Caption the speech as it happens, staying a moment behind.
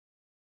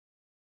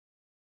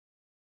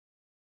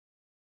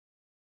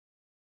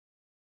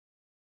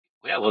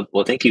Yeah,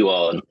 well, thank you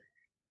all. And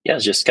yeah,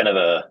 it's just kind of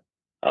a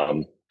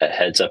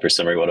heads up or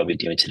summary. What I'll be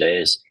doing today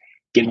is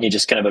giving you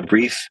just kind of a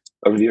brief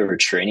overview or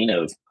training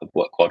of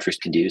what Qualtrics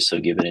can do. So,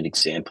 giving an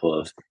example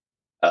of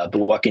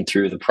walking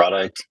through the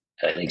product,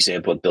 an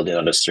example of building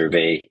on a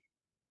survey,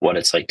 what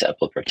it's like to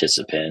upload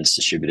participants,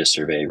 distribute a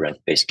survey, run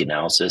basic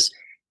analysis.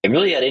 And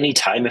really, at any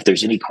time, if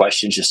there's any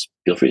questions, just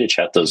feel free to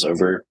chat those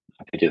over.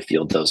 Happy to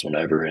field those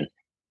whenever. And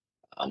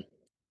um,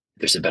 if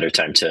there's a better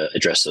time to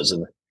address those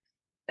in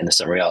the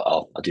summary,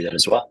 I'll do that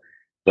as well.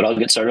 But I'll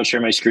get started. I'll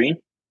share my screen.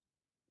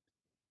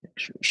 Make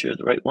sure we share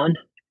the right one.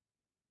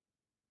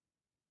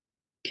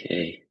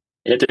 Okay.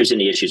 And if there's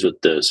any issues with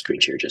the screen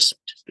share, just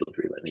feel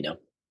free to let me know.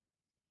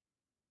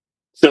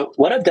 So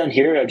what I've done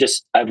here,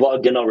 I've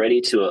logged in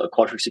already to a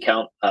Qualtrics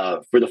account.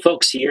 For the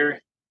folks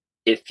here,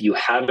 if you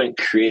haven't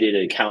created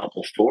an account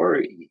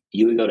before,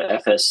 you would go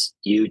to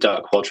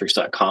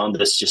fsu.qualtrics.com.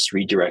 This just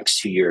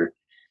redirects to your.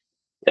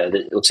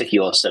 It looks like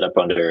you all set up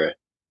under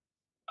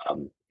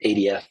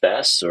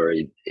ADFS, or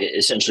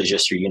essentially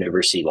just your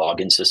university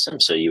login system.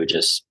 So you would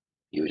just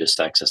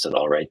access it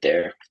all right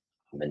there,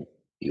 and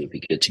you would be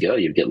good to go.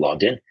 You'd get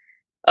logged in.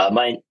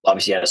 Mine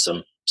obviously has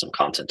some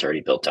content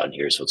already built down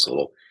here, so it's a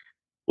little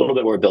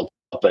bit more built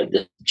up, but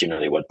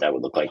generally what that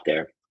would look like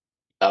there.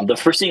 The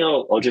first thing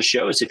I'll just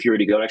show is if you were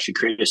to go to actually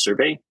create a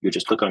survey, you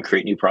just click on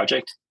Create New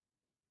Project.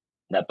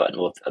 That button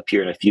will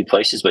appear in a few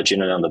places, but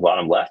generally on the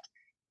bottom left.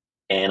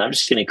 And I'm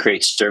just going to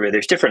create survey.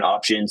 There's different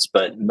options,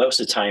 but most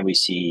of the time we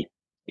see,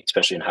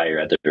 especially in higher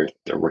ed,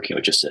 they're working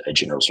with just a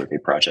general survey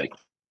project.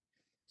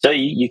 So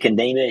you can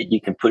name it,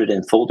 you can put it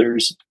in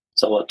folders.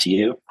 It's all up to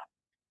you.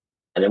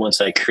 And then once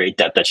I create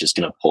that, that's just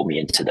going to pull me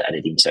into the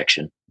editing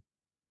section.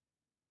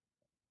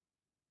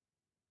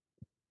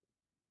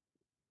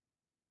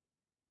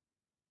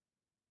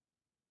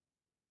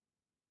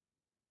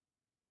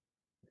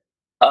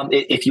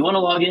 If you want to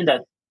log in,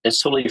 that's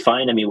totally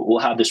fine. I mean, we'll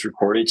have this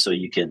recorded, so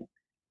you can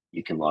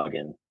log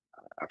in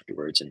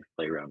afterwards and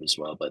play around as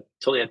well. But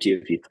totally up to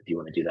you if you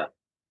want to do that.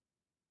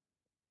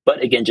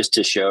 But again, just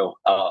to show,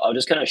 I'll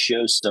just kind of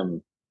show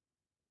some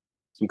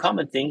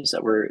common things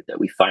that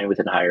we find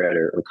within higher ed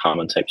or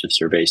common types of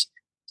surveys.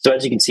 So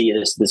as you can see,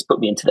 this put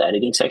me into the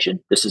editing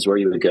section. This is where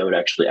you would go to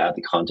actually add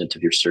the content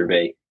of your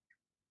survey.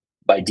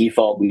 By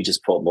default, we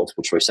just pull up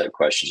multiple choice type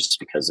questions just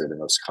because they're the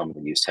most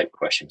commonly used type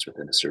questions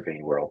within the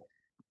surveying world.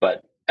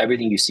 But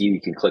everything you see,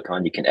 you can click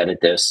on, you can edit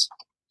this.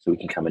 So we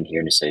can come in here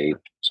and say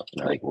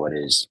something like, what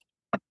is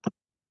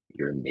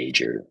your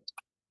major?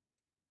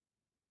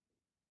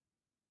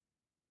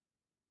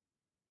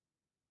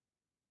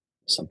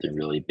 Something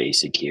really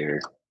basic here.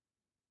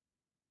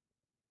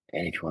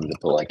 And if you wanted to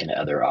put like an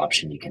other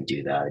option, you can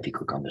do that. If you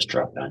click on this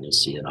drop down, you'll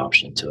see an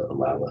option to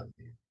allow a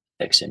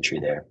text entry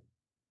there.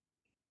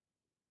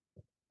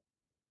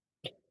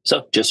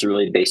 So just a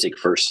really basic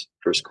first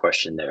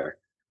question there.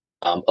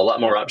 A lot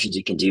more options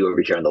you can do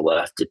over here on the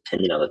left,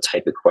 depending on the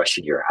type of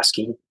question you're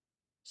asking.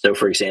 So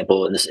for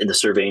example, in the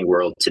surveying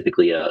world,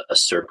 typically a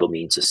circle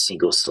means a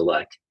single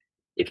select.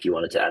 If you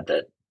wanted to add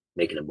that,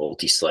 make it a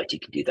multi-select, you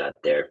can do that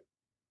there.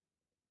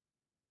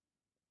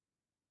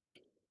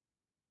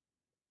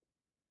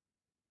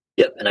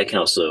 Yep, and I can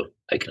also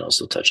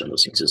touch on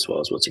those things as well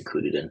as what's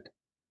included in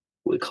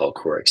what we call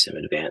Core XM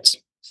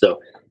Advanced.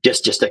 So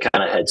just a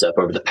kind of heads up,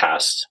 over the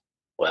past,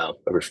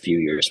 over a few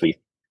years, we've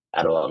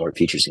added a lot more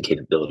features and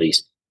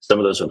capabilities. Some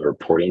of those on the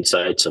reporting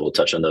side, so we'll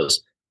touch on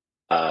those.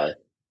 And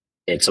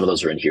some of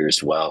those are in here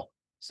as well.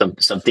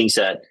 Some things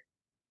that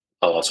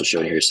I'll also show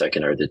in here in a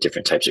second are the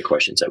different types of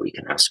questions that we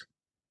can ask.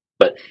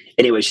 But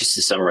anyways, just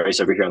to summarize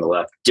over here on the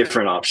left,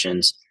 different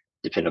options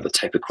depending on the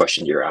type of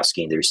question you're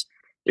asking.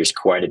 There's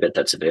quite a bit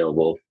that's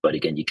available, but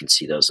again, you can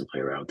see those and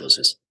play around with those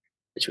as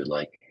you would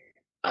like.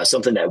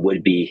 Something that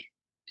would be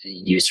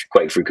used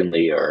quite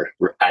frequently are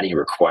adding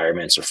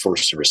requirements or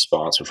forced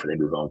response before they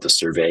move on with the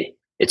survey.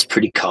 It's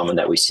pretty common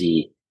that we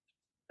see,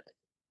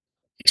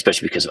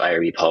 especially because of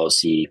IRB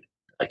policy,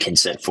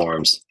 consent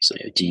forms. So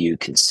do you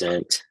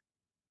consent?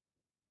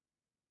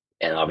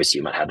 And obviously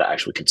you might have the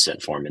actual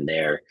consent form in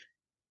there.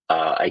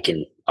 I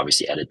can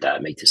obviously edit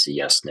that, make this a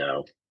yes,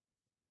 no.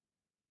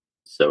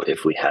 So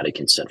if we had a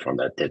consent form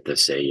that to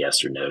say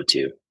yes or no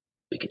to,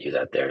 we can do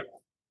that there.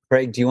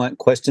 Craig, do you want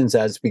questions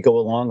as we go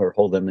along or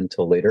hold them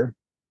until later?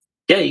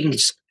 Yeah, you can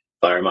just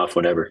fire them off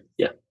whenever.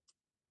 Yeah.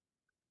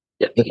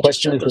 The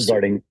question is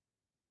regarding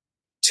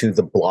to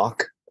the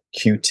block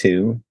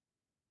Q2.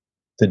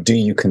 The do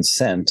you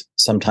consent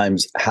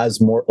sometimes has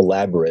more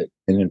elaborate,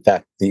 and in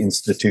fact, the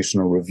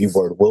Institutional Review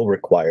Board will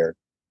require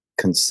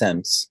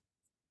consents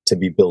to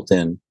be built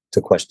in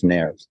to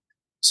questionnaires.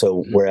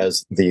 So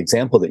whereas the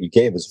example that you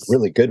gave is a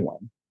really good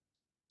one,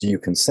 do you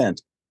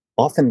consent?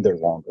 Often they're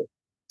longer.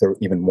 They're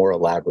even more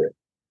elaborate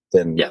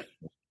than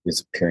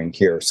is appearing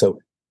here. So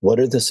what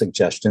are the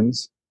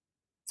suggestions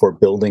for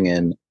building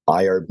in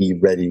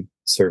IRB ready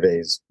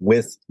surveys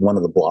with one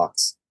of the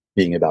blocks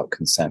being about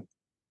consent?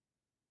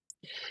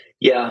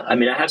 Yeah, I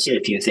mean, I have seen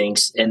a few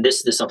things, and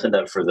this is something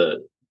that for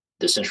the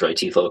central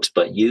IT folks,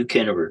 but you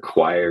can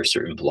require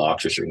certain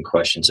blocks or certain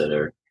questions that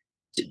are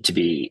to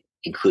be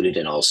included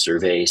in all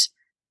surveys.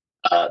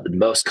 The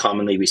most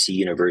commonly we see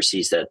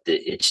universities that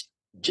it's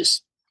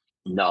just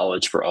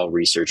knowledge for all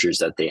researchers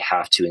that they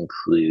have to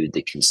include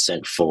the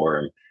consent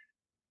form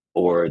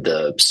or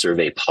the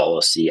survey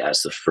policy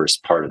as the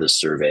first part of the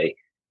survey.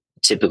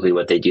 Typically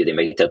what they do, they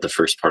make that the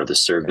first part of the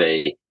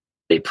survey.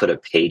 They put a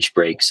page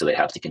break, so they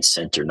have to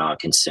consent or not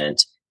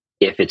consent.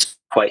 If it's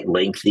quite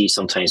lengthy,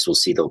 sometimes we'll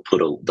see they'll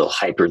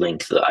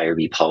hyperlink the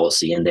IRB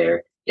policy in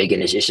there.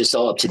 Again, it's just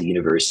all up to the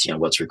university on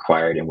what's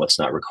required and what's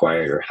not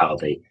required, or how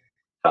they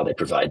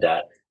provide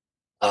that.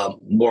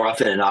 More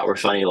often than not, we're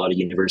finding a lot of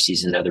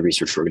universities and other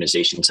research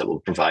organizations that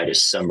will provide a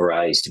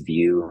summarized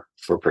view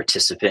for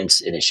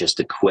participants, and it's just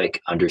a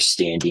quick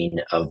understanding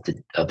of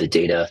the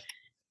data.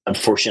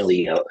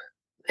 Unfortunately,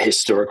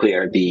 historically,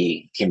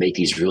 IRB can make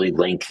these really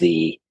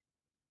lengthy,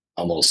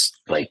 almost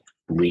like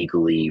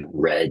legally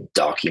read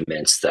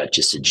documents that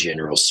just a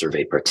general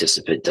survey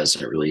participant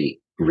doesn't really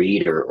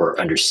read or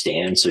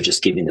understand. So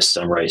just giving the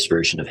summarized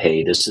version of,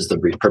 hey, this is the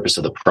purpose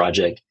of the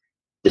project.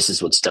 This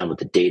is what's done with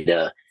the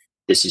data.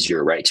 This is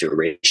your right to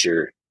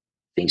erasure,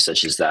 things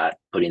such as that,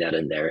 putting that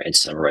in there and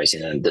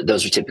summarizing them.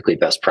 Those are typically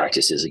best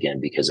practices, again,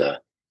 because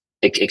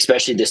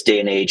especially this day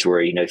and age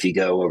where, if you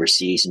go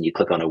overseas and you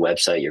click on a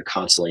website, you're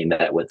constantly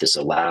met with this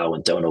allow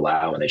and don't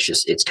allow. And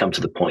it's come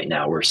to the point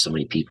now where so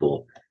many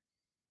people,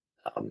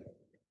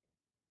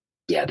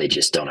 they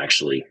just don't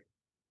actually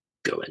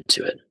go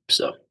into it.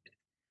 So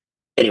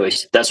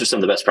anyways, that's just some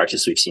of the best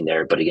practices we've seen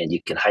there. But again,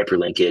 you can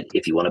hyperlink it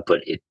if you want to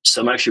put it.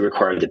 Some actually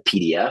require the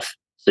PDF.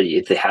 So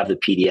if they have the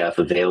PDF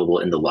available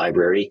in the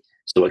library,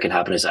 so what can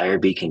happen is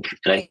IRB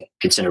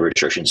can send over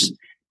instructions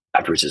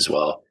afterwards as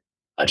well,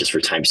 just for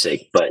time's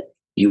sake. But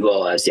you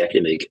all, as the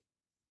academic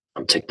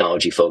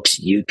technology folks,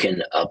 you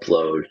can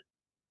upload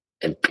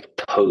and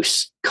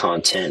post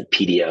content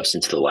PDFs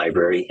into the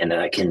library, and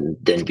that can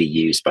then be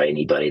used by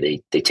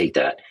anybody. They take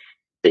that,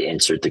 they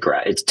insert the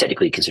graph. It's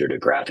technically considered a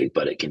graphic,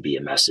 but it can be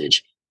a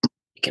message,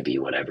 it can be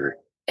whatever,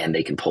 and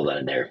they can pull that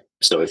in there.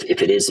 So if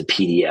it is a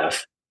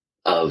PDF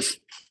of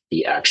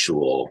the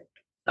actual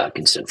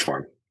consent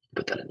form,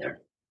 put that in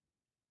there.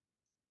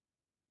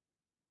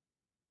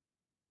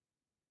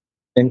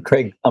 And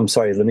Craig, I'm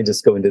sorry, let me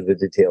just go into the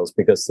details,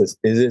 because this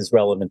is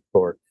relevant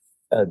for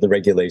the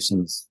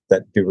regulations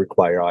that do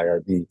require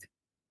IRB.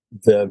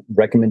 The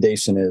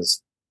recommendation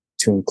is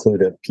to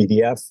include a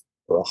PDF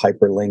or a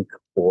hyperlink,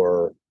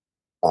 or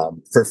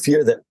for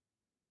fear that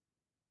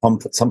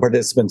some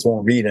participants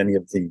won't read any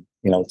of the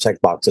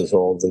checkboxes or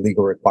all the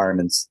legal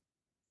requirements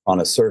on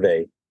a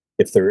survey,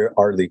 if there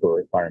are legal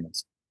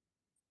requirements.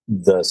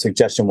 The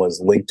suggestion was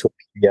link to a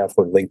PDF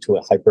or link to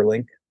a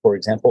hyperlink, for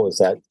example. Is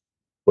that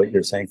what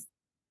you're saying?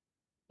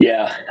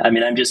 Yeah, I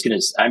mean, I'm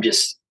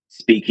just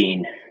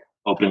speaking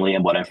openly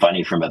on what I'm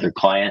finding from other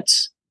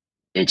clients.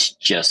 It's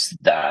just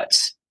that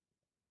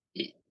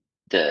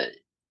at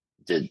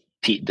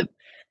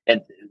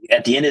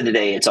the end of the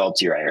day, it's all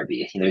to your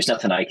IRB. There's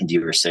nothing I can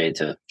do or say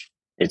to.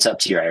 It's up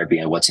to your IRB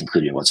and what's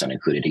included and what's not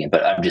included. Again,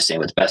 but I'm just saying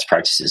what the best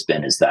practice has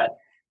been is that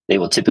they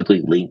will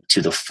typically link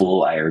to the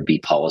full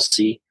IRB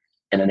policy,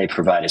 and then they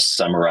provide a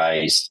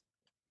summarized,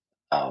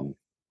 again,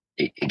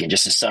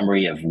 just a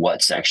summary of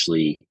what's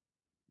actually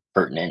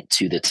pertinent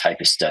to the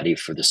type of study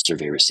for the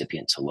survey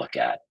recipient to look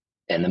at.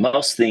 And the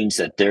most things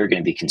that they're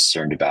going to be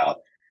concerned about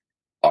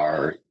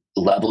are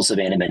levels of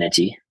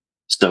anonymity.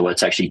 So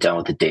what's actually done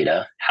with the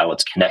data, how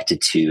it's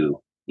connected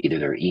to either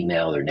their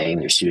email, their name,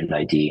 their student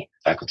ID,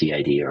 faculty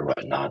ID, or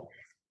whatnot,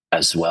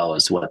 as well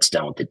as what's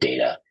done with the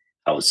data,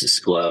 how it's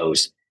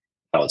disclosed,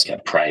 how it's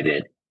kept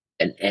private.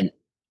 And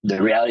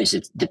the reality is,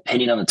 it's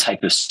depending on the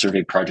type of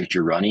survey project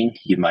you're running,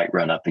 you might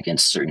run up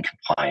against certain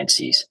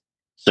compliancies.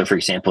 So for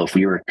example, if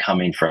we were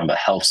coming from a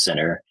health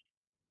center,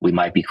 we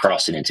might be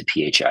crossing into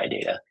PHI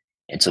data.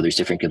 And so there's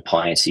different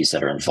compliancies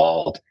that are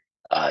involved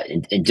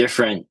in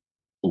different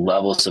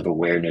levels of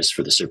awareness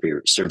for the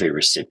survey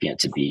recipient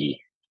to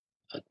be,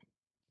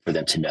 for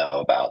them to know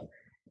about.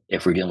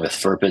 If we're dealing with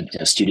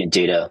FERPA student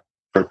data,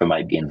 FERPA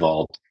might be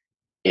involved.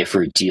 If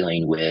we're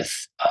dealing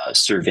with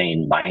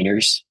surveying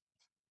minors,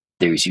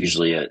 there's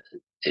usually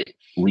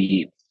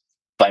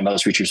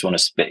most researchers want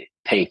to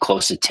pay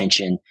close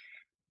attention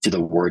to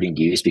the wording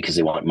used, because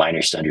they want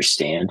minors to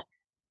understand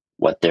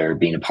what they're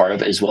being a part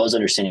of, as well as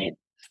understanding it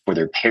for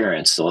their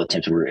parents. So a lot of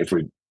times we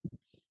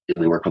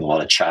work with a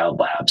lot of child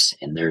labs,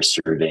 and they're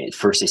surveying.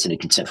 First, they send a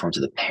consent form to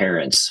the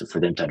parents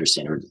for them to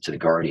understand, or to the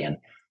guardian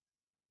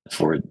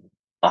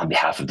on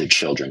behalf of their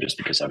children, just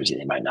because obviously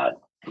they might not,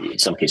 in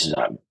some cases,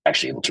 not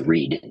actually able to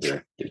read.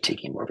 They're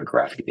taking more of a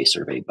graphic-based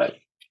survey. But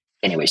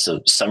anyway, so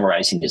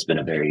summarizing has been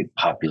a very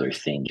popular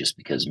thing, just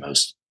because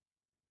most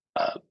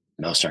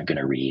aren't going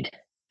to read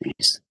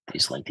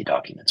these lengthy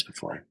documents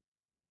before.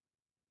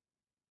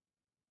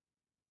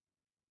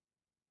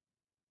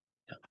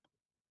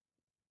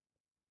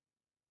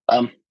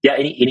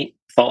 Any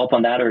follow up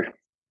on that, or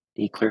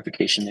any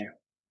clarification there?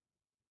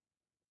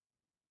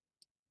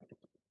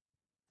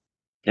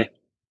 Okay.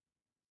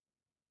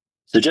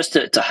 So just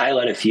to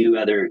highlight a few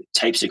other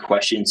types of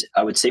questions,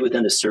 I would say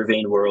within the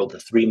surveying world, the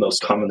three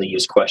most commonly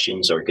used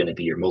questions are going to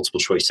be your multiple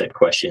choice type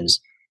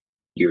questions,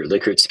 your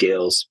Likert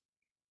scales.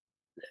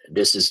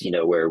 This is,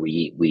 where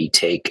we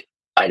take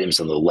items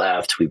on the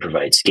left, we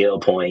provide scale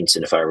points,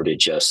 and if I were to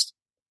just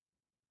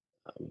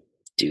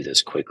do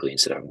this quickly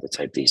instead of having to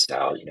type these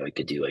out, I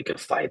could do like a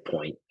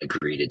 5-point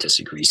agree to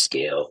disagree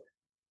scale,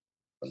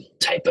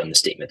 type in the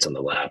statements on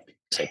the left,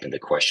 type in the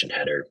question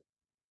header.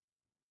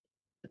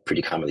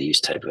 Pretty commonly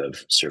used type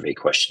of survey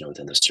question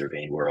within the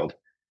surveying world.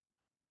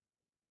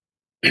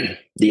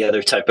 The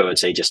other type, I would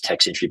say, just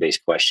text entry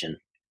based question.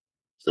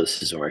 So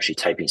this is when we're actually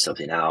typing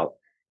something out.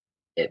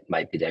 It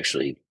might be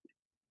actually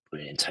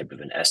putting in type of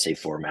an essay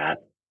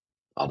format.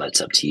 All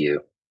that's up to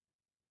you.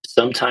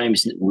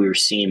 Sometimes we're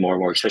seeing more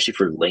and more, especially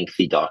for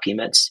lengthy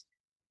documents,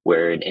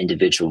 where an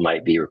individual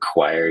might be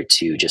required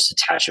to just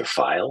attach a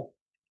file.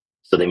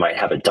 So they might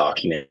have a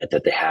document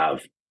that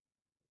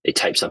they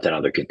type something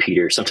on their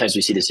computer. Sometimes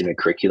we see this in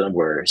curriculum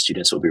where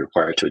students will be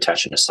required to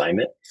attach an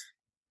assignment.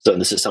 So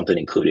this is something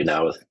included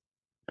now with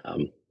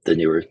the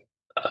newer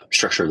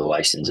structure of the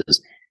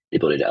licenses, the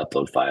ability to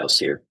upload files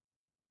here.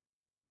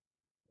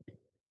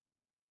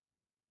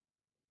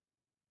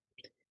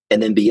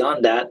 And then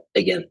beyond that,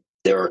 again,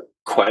 there are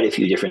quite a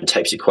few different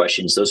types of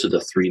questions. Those are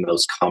the three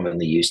most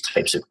commonly used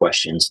types of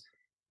questions.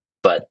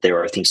 But there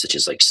are things such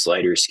as like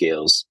slider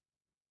scales.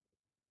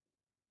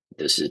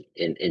 This is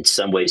in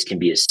some ways can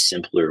be a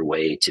simpler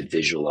way to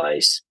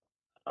visualize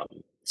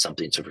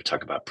something. So if we're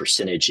talking about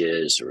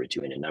percentages or we're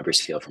doing a number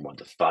scale from 1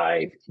 to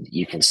 5,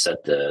 you can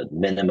set the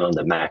minimum,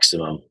 the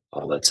maximum,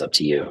 all that's up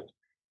to you.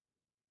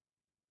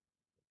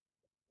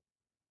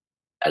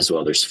 As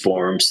well, there's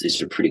forms.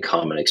 These are pretty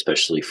common,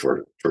 especially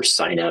for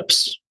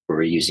signups.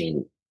 We're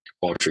using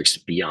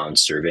Qualtrics beyond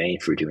surveying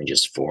for doing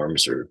just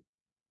forms or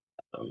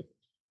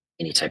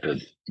any type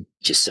of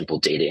just simple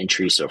data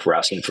entry. So if we're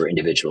asking for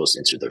individuals to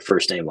enter their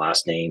first name,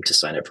 last name, to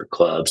sign up for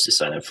clubs, to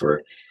sign up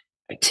for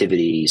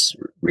activities,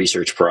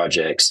 research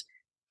projects,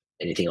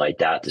 anything like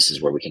that, this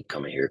is where we can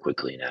come in here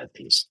quickly and add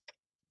things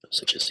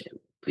such as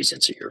please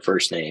enter your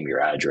first name,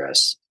 your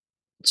address,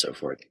 and so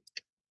forth.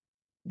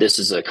 This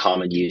is a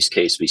common use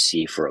case we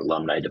see for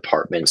alumni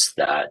departments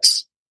that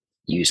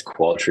use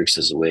Qualtrics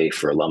as a way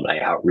for alumni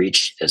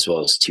outreach, as well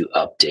as to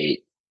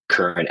update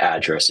current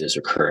addresses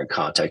or current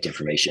contact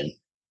information.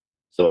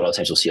 So a lot of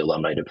times we'll see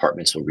alumni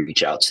departments will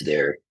reach out to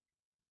their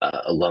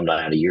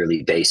alumni on a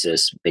yearly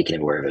basis, making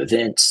them aware of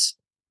events,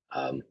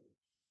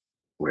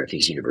 where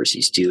things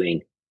university's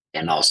doing,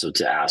 and also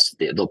to ask,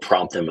 they'll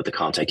prompt them with the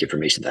contact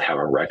information that have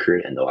a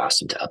record, and they'll ask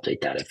them to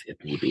update that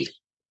if need be.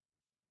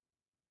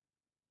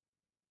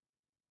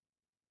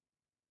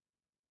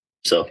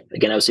 So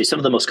again, I would say some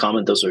of the most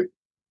common, those are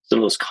some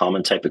of those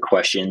common type of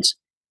questions.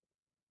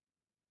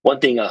 One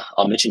thing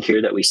I'll mention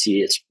here that we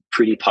see it's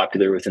pretty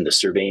popular within the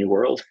surveying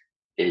world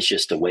is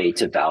just a way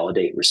to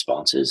validate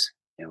responses.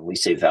 And when we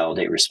say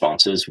validate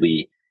responses,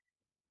 we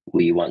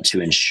want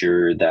to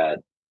ensure that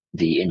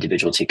the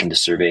individual taking the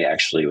survey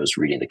actually was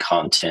reading the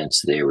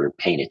contents, they were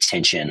paying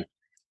attention.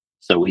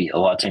 So a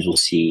lot of times we'll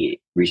see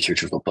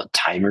researchers will put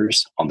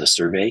timers on the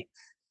survey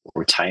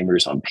or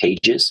timers on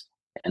pages.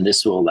 And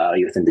this will allow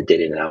you within the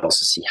data analysis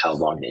to see how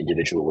long the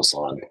individual was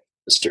on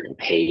a certain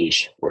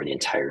page or the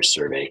entire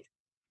survey.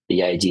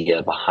 The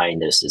idea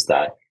behind this is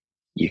that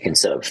you can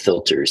set up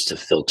filters to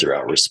filter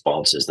out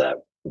responses that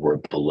were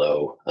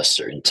below a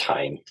certain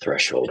time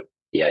threshold.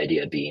 The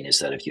idea being is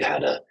that if you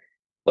had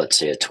let's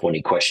say a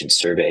 20 question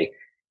survey,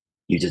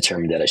 you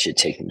determine that it should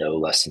take no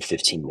less than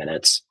 15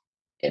 minutes.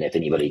 And if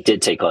anybody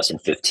did take less than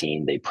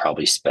 15, they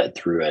probably sped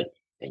through it,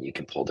 and you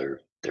can pull their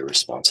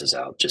responses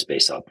out just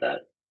based off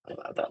that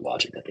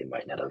logic that they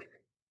might not have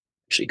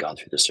actually gone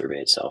through the survey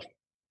itself.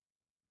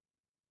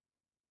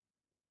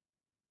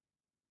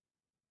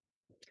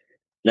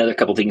 Another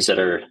couple things that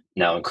are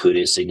now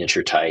included is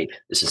signature type.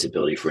 This is the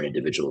ability for an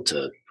individual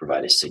to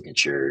provide a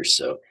signature.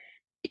 So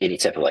any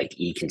type of like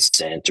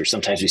e-consent, or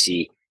sometimes we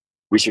see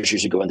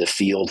researchers who go in the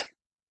field,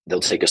 they'll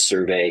take a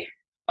survey.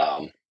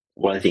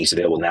 One of the things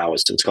available now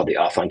is what's called the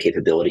offline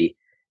capability.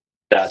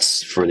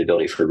 That's for the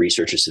ability for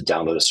researchers to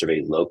download a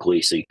survey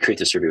locally. So you create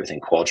the survey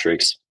within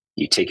Qualtrics,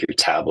 you take your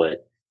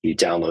tablet, you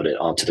download it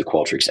onto the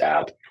Qualtrics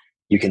app.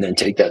 You can then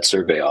take that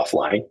survey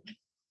offline.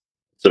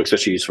 So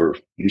especially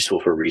useful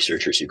for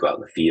researchers who go out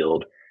in the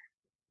field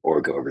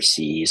or go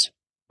overseas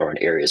or in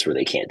areas where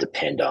they can't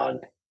depend on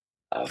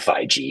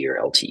 5G or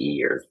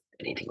LTE or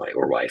anything like,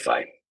 or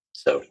Wi-Fi.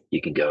 So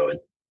you can go and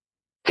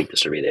take the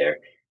survey there.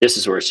 This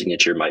is where a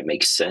signature might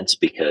make sense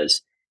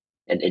because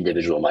an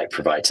individual might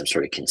provide some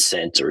sort of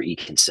consent or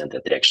e-consent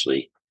that they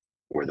actually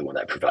were the one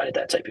that provided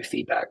that type of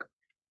feedback.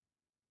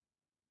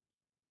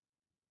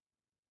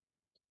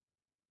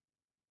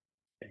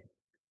 Okay.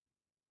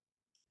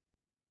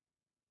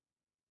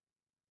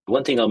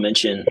 One thing I'll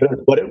mention.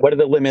 What are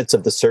the limits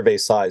of the survey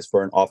size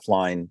for an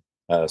offline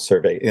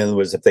survey? In other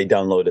words, if they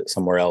download it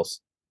somewhere else,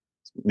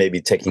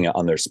 maybe taking it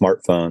on their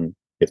smartphone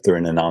if they're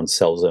in a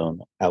non-cell zone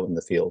out in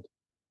the field.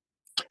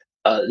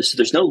 So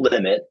there's no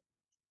limit.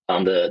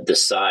 on the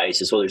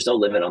size as well. There's no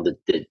limit on the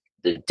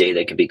data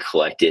that can be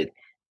collected.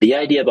 The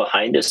idea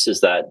behind this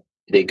is that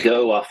they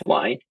go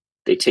offline,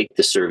 they take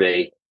the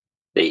survey,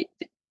 they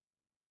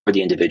for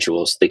the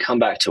individuals, they come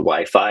back to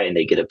Wi-Fi and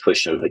they get a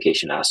push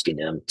notification asking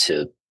them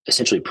to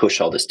essentially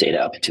push all this data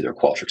up into their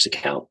Qualtrics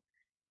account.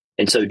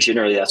 And so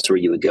generally that's where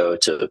you would go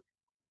to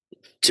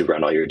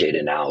run all your data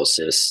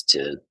analysis.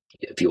 To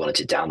if you wanted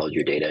to download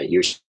your data,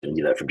 you're going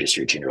to do that from just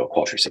your general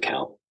Qualtrics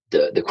account.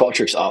 The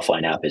Qualtrics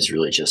offline app is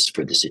really just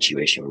for the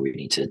situation where we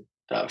need to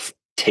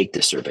take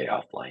the survey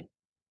offline.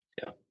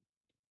 Yeah.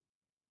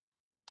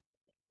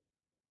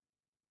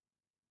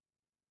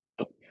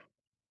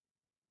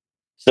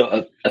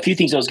 So a few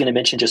things I was going to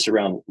mention just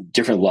around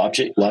different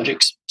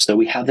logics. So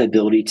we have the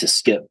ability to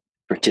skip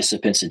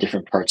participants in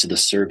different parts of the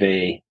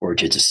survey, or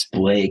to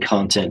display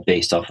content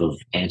based off of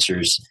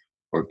answers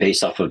or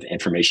based off of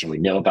information we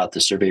know about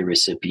the survey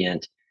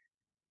recipient.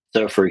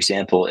 So for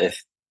example,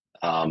 if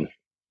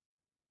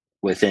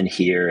within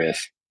here,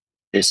 if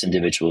this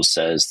individual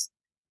says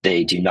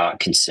they do not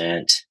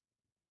consent,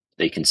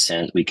 they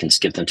consent, we can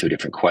skip them to a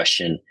different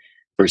question.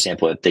 For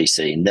example, if they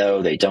say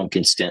no, they don't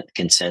consent,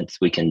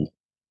 we can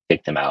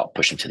kick them out,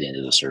 push them to the end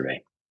of the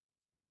survey.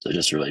 So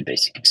just a really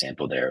basic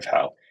example there of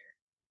how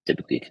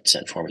typically a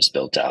consent form is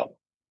built out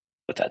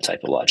with that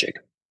type of logic.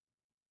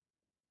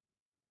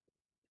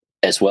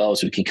 As well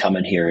as we can come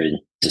in here and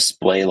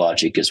display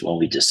logic is when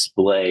we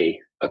display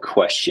a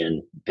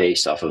question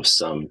based off of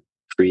some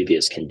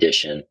previous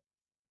condition.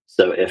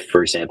 So if,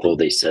 for example,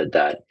 they said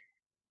that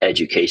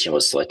education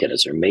was selected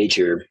as their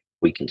major,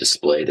 we can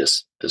display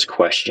this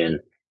question.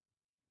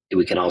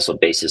 We can also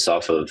base this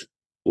off of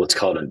what's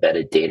called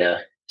embedded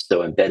data.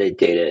 So embedded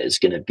data is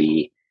going to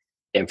be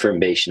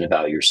information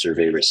about your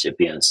survey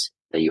recipients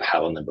that you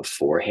have on them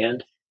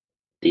beforehand.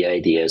 The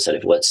idea is that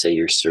if, let's say,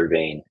 you're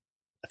surveying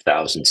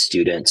 1,000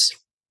 students,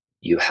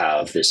 you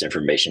have this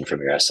information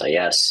from your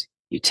SIS,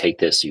 you take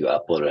this, you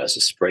upload it as a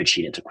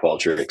spreadsheet into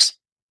Qualtrics.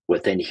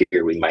 Within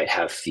here, we might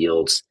have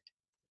fields,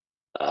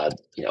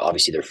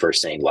 obviously their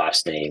first name,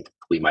 last name.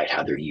 We might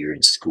have their year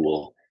in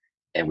school.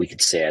 And we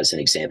could say, as an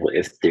example,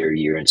 if their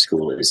year in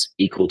school is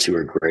equal to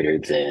or greater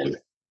than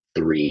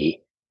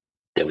 3,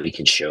 then we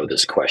can show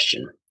this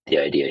question. The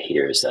idea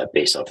here is that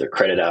based off their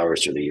credit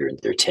hours or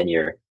their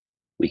tenure,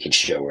 we can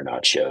show or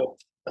not show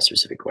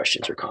specific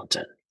questions or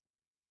content.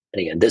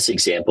 And again, this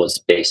example is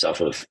based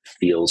off of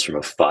fields from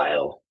a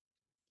file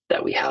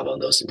that we have on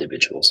those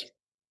individuals.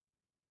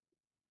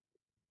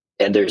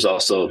 And there's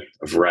also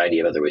a variety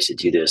of other ways to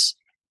do this.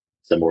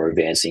 Some more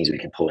advanced things, we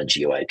can pull in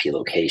GeoIP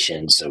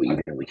locations. So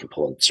even we can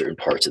pull in certain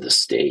parts of the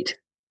state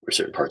or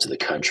certain parts of the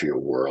country or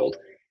world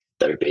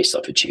that are based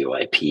off of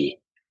GeoIP.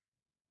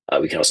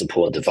 We can also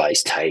pull a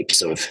device type.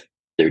 So if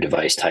their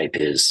device type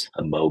is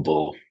a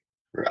mobile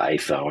or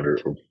iPhone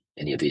or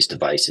any of these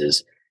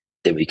devices,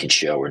 then we can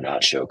show or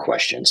not show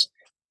questions.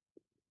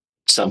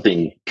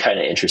 Something kind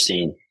of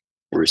interesting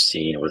we're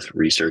seeing with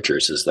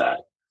researchers is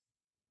that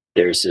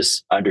there's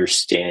this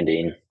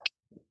understanding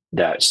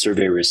that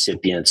survey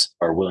recipients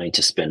are willing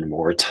to spend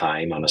more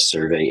time on a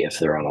survey if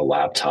they're on a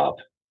laptop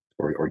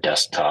or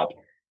desktop,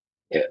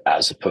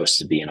 as opposed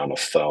to being on a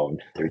phone.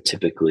 They're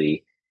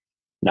typically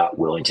not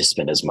willing to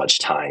spend as much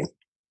time.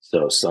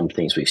 So some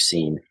things we've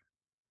seen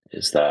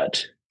is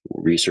that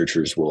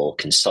researchers will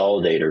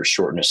consolidate or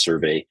shorten a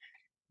survey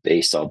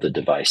based on the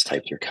device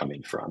type they're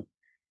coming from.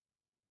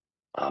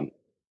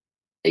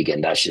 Again,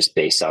 that's just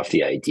based off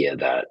the idea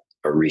that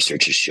our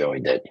research is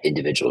showing that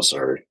individuals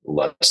are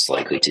less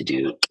likely to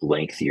do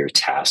lengthier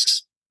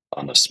tasks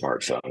on a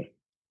smartphone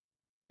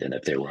than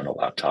if they were on a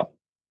laptop.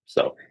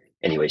 So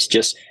anyways,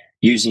 just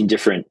using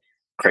different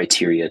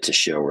criteria to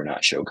show or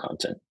not show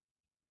content.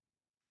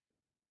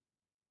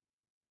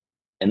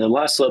 And the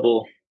last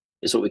level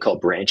is what we call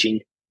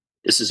branching.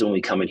 This is when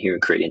we come in here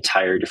and create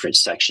entire different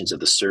sections of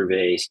the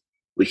surveys.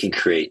 We can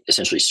create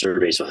essentially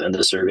surveys within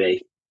the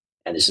survey.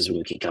 And this is when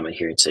we can come in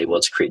here and say, well,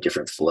 let's create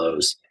different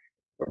flows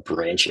or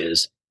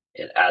branches.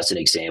 And as an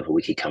example,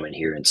 we could come in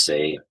here and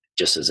say,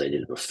 just as I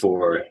did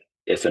before,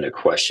 if in a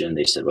question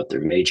they said what their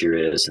major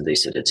is and they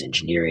said it's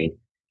engineering,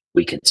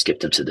 we can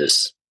skip them to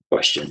this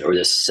question or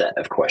this set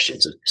of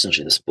questions,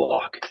 essentially this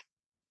block.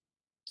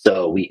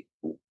 So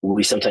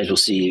we sometimes will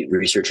see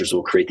researchers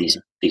will create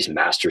these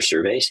master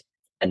surveys,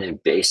 and then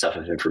based off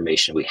of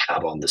information we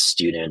have on the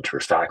student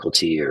or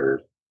faculty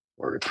or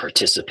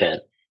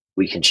participant,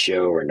 we can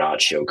show or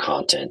not show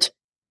content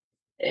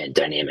and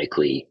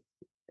dynamically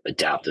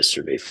adapt the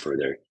survey for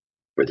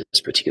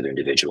this particular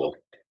individual.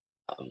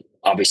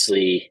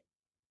 Obviously,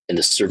 in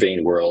the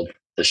surveying world,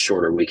 the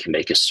shorter we can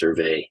make a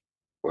survey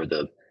or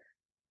the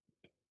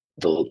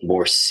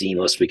more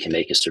seamless we can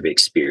make a survey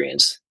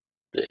experience,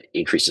 it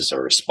increases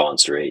our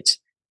response rates.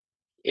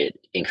 It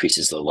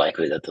increases the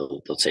likelihood that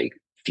they'll take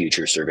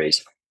future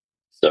surveys.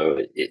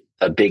 So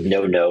a big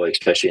no-no,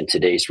 especially in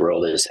today's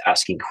world, is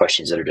asking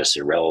questions that are just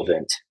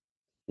irrelevant.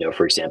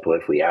 For example,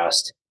 if we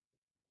asked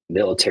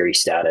military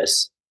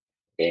status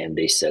and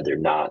they said they're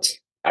not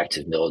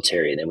active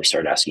military, and then we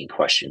start asking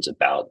questions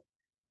about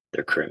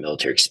their current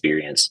military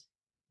experience,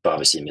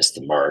 obviously missed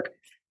the mark.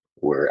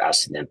 we're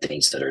asking them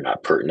things that are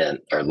not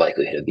pertinent, our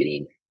likelihood of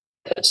getting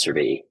that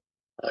survey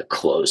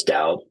closed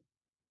out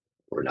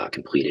or not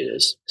completed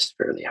is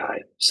fairly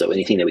high. So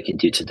anything that we can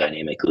do to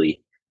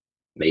dynamically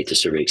make the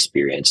survey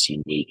experience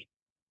unique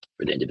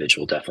for the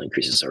individual definitely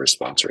increases our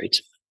response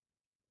rates.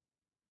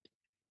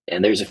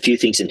 And there's a few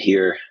things in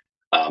here.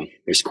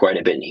 There's quite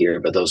a bit in here,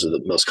 but those are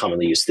the most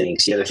commonly used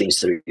things. The other things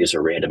that are used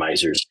are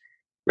randomizers.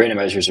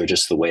 Randomizers are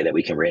just the way that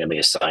we can randomly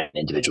assign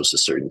individuals to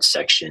certain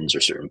sections or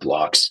certain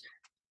blocks.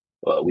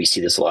 We see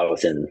this a lot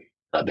within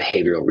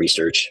behavioral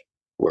research,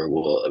 where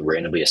we'll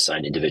randomly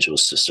assign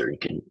individuals to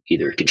certain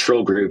either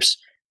control groups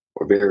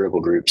or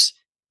variable groups,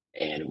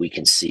 and we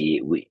can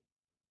see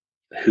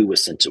who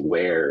was sent to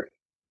where,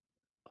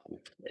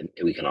 and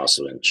we can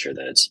also ensure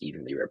that it's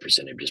evenly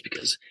represented. Just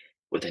because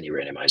with any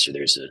randomizer,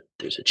 there's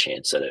a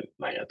chance that it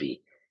might not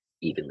be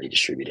evenly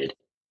distributed,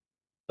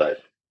 but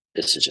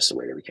this is just a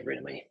way that we can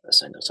randomly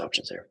assign those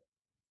options there.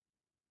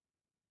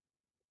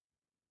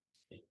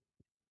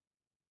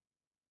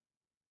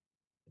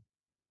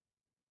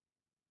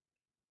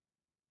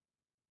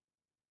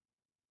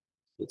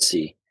 Let's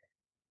see.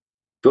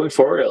 Going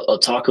forward, I'll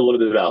talk a little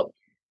bit about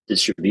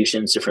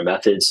distributions, different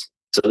methods.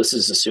 So this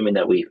is assuming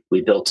that we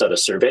built out a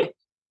survey.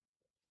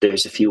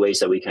 There's a few ways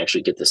that we can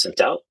actually get this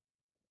sent out.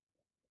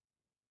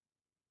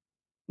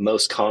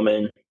 Most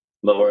common,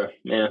 one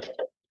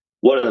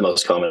of the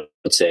most common, I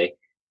would say,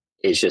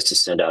 is just to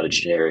send out a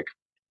generic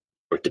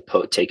or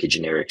to take a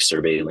generic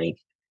survey link.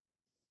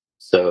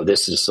 So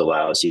this just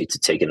allows you to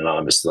take an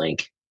anonymous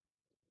link.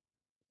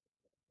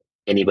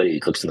 Anybody who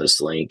clicks on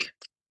this link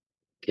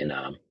can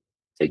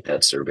take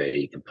that survey.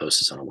 You can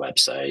post this on a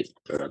website,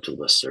 throw it up to a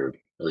listserv,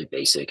 really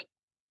basic.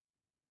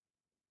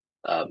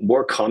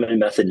 More common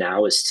method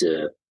now is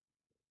to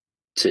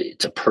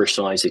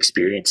personalize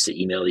experience, to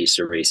email these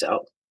surveys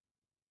out.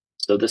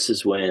 So this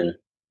is when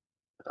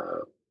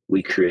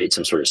we create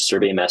some sort of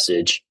survey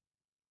message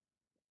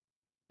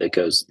that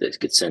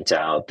gets sent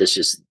out.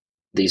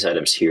 These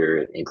items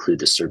here include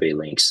the survey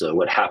link. So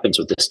what happens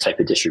with this type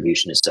of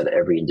distribution is that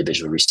every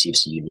individual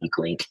receives a unique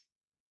link.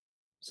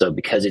 So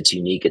because it's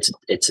unique,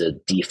 it's a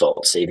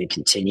default save and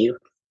continue,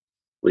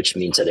 which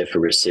means that if a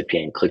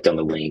recipient clicked on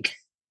the link,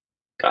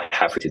 got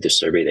halfway through the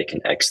survey, they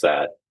can X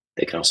that.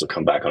 They can also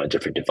come back on a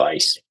different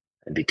device.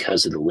 And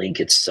because of the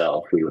link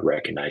itself, we would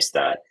recognize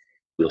that.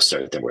 We'll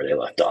start them where they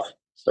left off.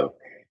 So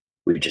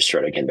we just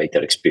try to, again, make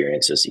that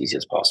experience as easy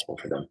as possible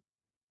for them.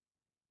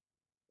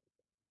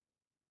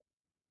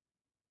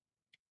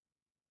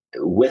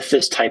 With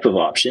this type of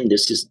option,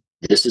 this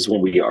is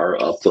when we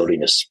are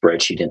uploading a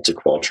spreadsheet into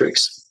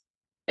Qualtrics.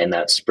 And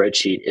that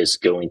spreadsheet is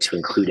going to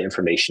include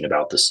information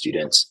about the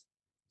students.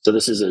 So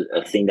this is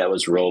a thing that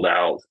was rolled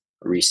out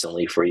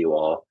recently for you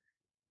all.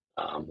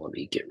 Let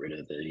me get rid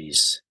of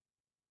these.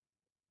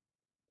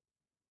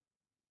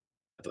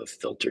 I have a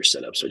filter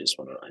set up, so I just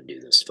want to undo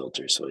this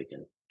filter so we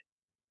can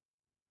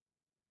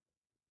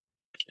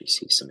actually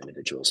see some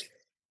individuals.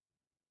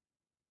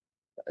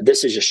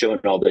 This is just showing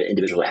all the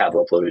individuals I have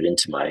uploaded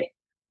into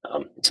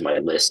my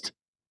list.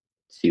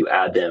 To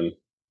add them,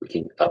 we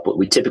can upload.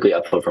 We typically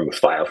upload from a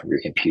file from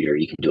your computer.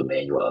 You can do a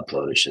manual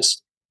upload. It's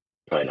just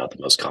probably not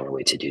the most common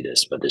way to do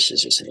this, but this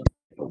is just an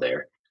example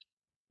there.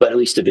 But at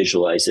least to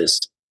visualize this,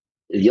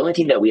 the only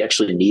thing that we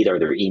actually need are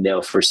their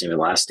email, first name and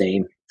last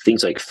name.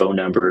 Things like phone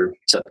number,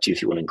 it's up to you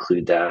if you want to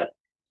include that.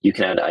 You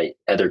can add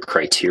other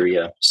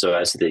criteria. So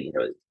as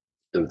the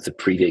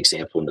previous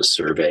example in the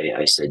survey,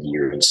 I said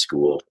year in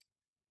school.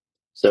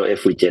 So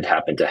if we did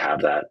happen to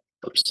have that,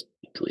 oops,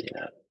 deleting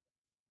that.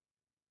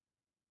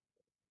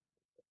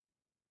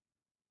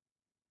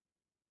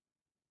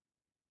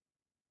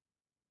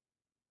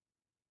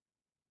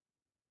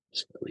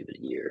 Just gonna leave it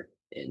a year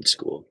in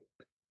school.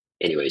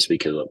 Anyways, we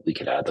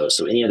could add those.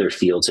 So any other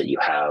fields that you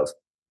have,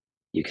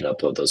 you can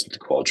upload those into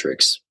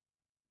Qualtrics.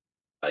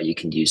 You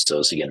can use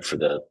those again for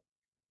the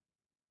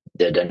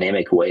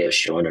dynamic way of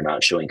showing or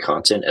not showing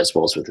content, as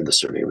well as within the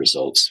survey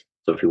results.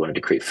 So if you wanted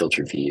to create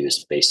filtered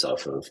views based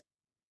off of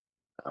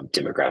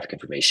demographic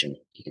information,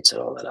 you can set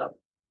all that up.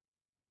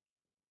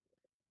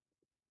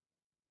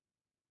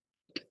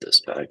 Get this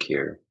back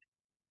here.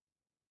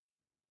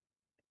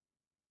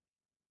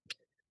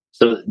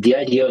 So the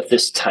idea of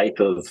this type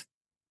of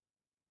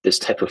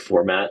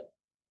format,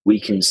 we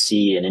can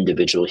see an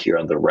individual here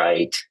on the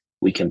right.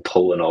 We can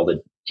pull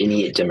in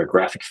any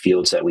demographic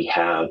fields that we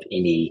have,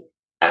 any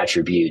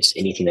attributes,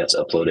 anything that's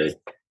uploaded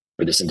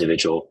for this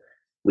individual.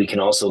 We can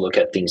also look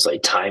at things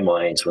like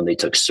timelines when they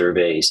took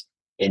surveys,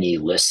 any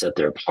lists that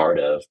they're part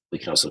of. We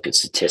can also look at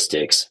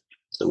statistics.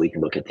 So we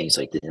can look at things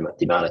like the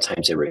amount of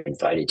times they were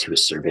invited to a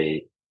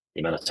survey,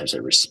 the amount of times they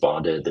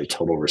responded, their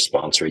total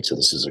response rate. So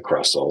this is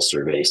across all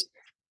surveys,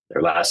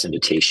 their last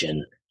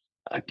invitation.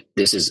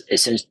 This is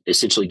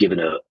essentially given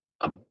a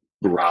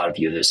broad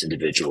view of this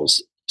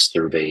individual's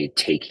survey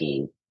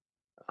taking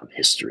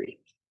history.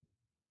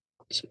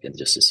 So again,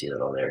 just to see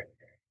that all there.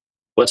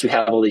 Once we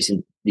have all these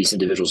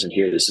individuals in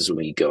here, this is when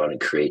we go out and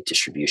create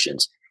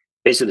distributions,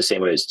 basically the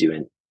same way I was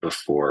doing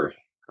before,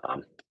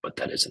 but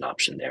that is an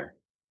option there.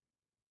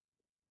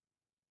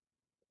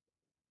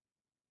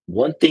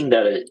 One thing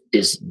that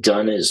is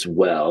done as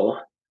well,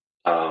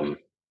 um,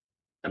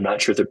 I'm not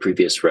sure if the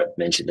previous rep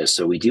mentioned this.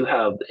 So we do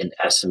have an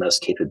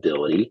SMS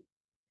capability.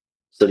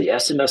 So the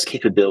SMS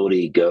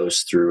capability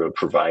goes through a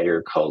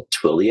provider called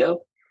Twilio.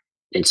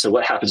 And so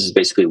what happens is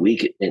basically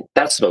and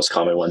that's the most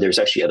common one. There's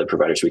actually other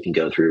providers we can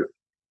go through.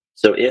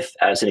 So if,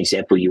 as an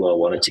example, you all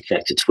wanted to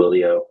connect to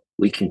Twilio,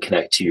 we can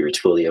connect to your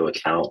Twilio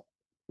account,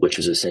 which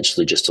was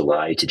essentially just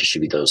allow you to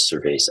distribute those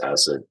surveys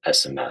as an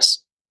SMS.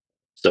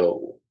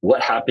 So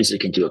what happens, it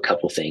can do a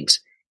couple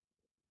things.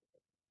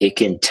 It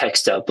can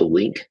text out the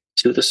link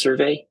to the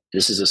survey.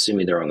 This is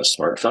assuming they're on a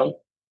smartphone.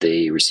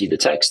 They receive the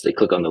text, they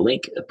click on the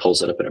link, it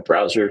pulls it up in a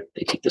browser,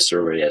 they take the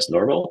survey as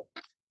normal.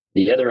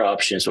 The other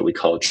option is what we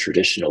call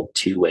traditional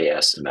two-way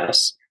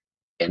SMS.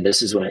 And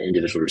this is when an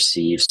individual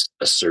receives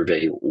a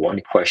survey,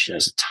 one question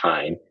at a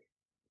time.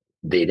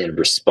 They then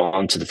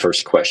respond to the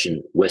first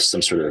question with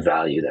some sort of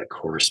value that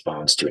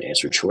corresponds to an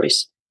answer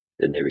choice.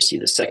 Then they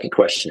receive the second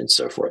question and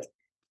so forth.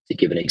 To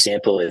give an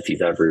example, if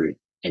you've ever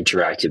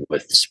interacted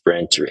with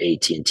Sprint or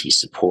AT&T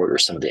support or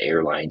some of the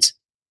airlines,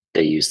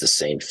 they use the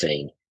same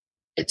thing.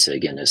 It's,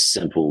 again, a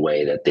simple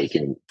way that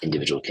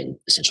individual can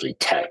essentially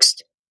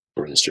text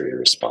for the survey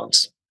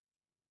response.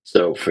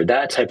 So for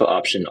that type of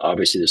option,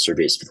 obviously the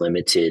survey is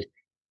limited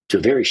to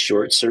a very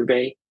short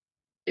survey.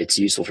 It's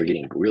useful for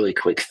getting really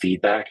quick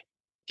feedback,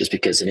 just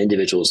because an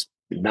individual is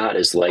not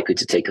as likely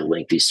to take a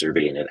lengthy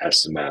survey in an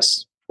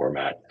SMS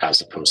format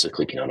as opposed to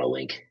clicking on a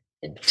link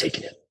and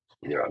taking it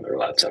either on their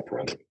laptop or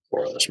on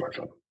their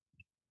smartphone.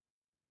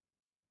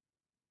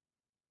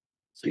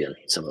 So again,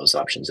 some of those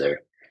options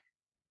there.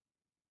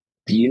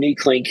 The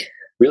unique link,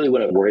 really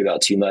wouldn't worry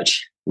about too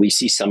much. We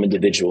see some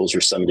individuals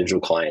or some individual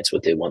clients,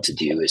 what they want to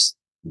do is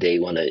they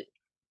want to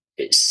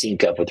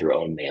sync up with their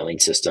own mailing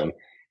system.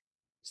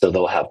 So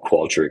they'll have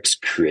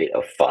Qualtrics create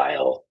a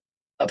file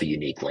of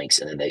unique links,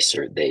 and then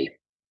they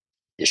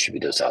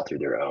distribute those out through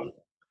their own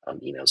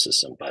email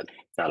system, but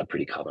not a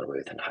pretty common way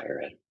within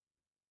higher ed.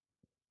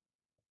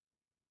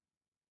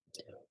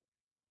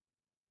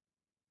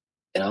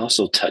 And I'll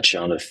also touch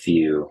on a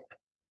few.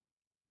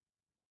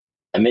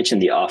 I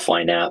mentioned the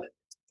offline app.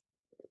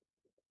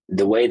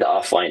 The way the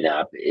offline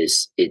app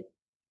is, it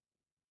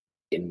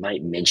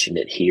might mention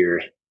it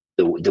here.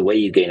 The way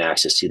you gain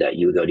access to that,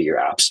 you would go to your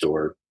app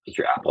store, like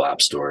your Apple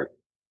App Store.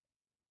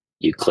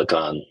 You click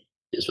on,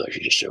 this will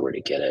actually just show where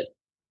to get it.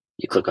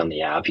 You click on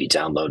the app, you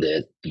download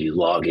it, you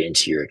log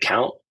into your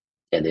account,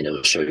 and then it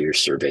will show you your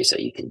surveys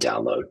that you can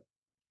download.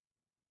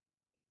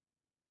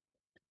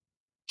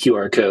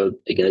 QR code,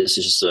 again, this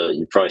is just,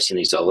 you've probably seen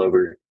these all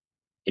over.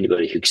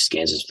 Anybody who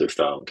scans this with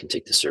their phone can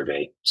take the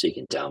survey. So you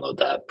can download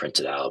that, print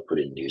it out, put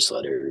it in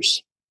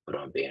newsletters, put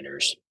it on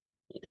banners,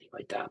 anything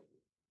like that.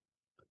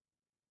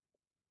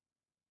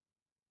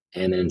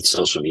 And then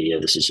social media,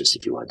 this is just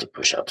if you want to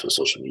push out to a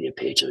social media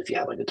page. So if you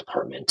have like a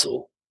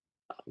departmental,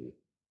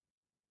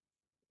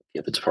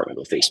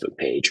 Facebook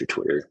page or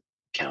Twitter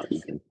account,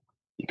 you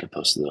can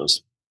post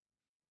those,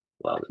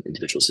 allow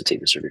individuals to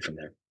take the survey from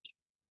there.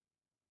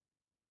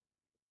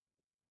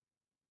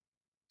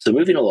 So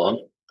moving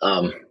along,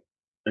 I'm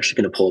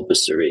actually going to pull up a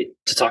survey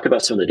to talk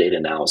about some of the data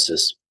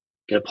analysis.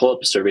 I'm going to pull up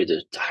a survey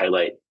to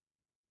highlight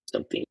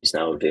something is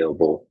now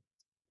available.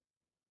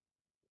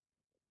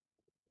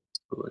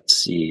 Let's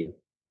see.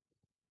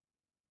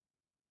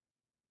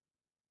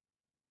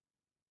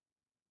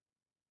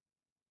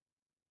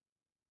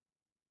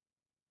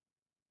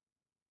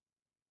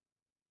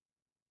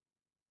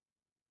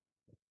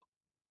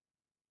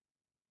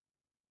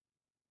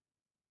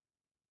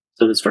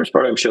 So this first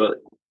part I'm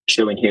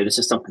showing here, this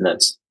is something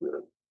that's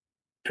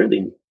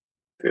fairly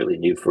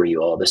new for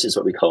you all. This is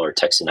what we call our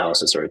text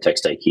analysis or a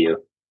text IQ.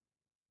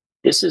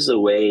 This is a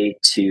way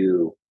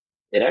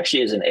it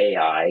actually is an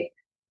AI,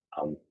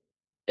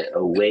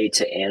 a way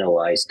to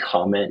analyze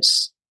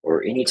comments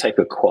or any type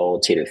of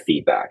qualitative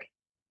feedback.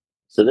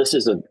 So this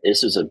is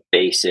a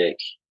basic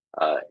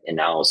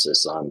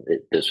analysis on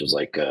it. This was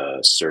like a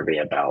survey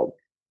about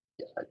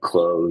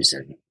clothes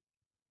and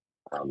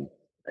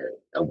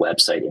a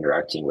website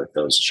interacting with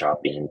those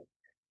shopping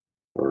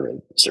for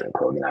certain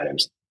clothing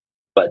items.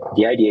 But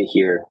the idea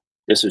here,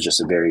 this was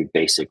just a very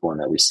basic one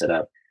that we set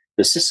up.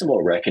 The system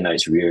will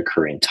recognize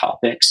reoccurring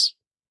topics.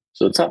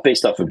 So it's not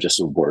based off of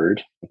just a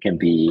word. It can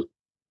be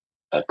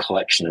a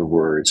collection of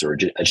words or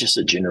just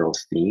a general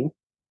theme.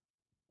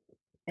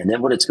 And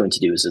then what it's going to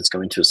do is it's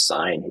going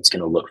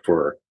to look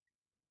for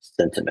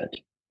sentiment.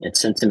 And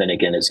sentiment,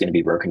 again, is going to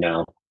be broken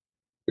down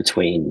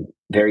between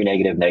very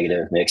negative,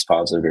 mixed,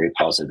 positive, very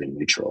positive, and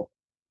neutral.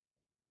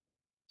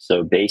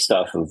 So based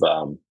off of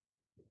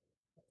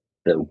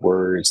the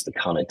words, the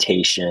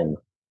connotation,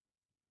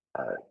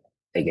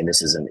 again,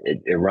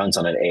 it runs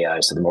on an AI,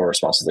 so the more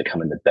responses that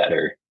come in, the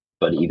better.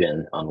 But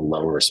even on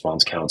lower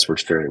response counts,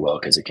 works very well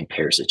because it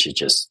compares it to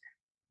just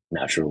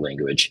natural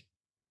language.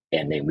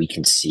 And then we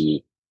can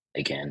see,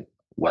 again,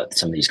 what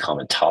some of these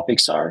common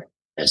topics are,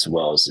 as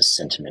well as the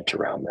sentiment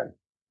around them.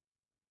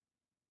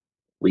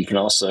 We can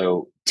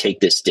also take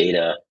this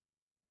data.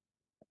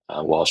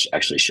 I'll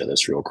actually show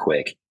this real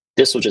quick.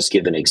 This will just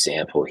give an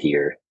example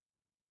here.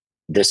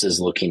 this is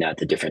looking at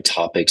the different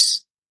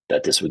topics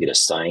that this would get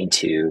assigned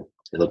to.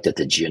 It looked at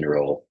the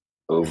general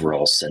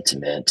overall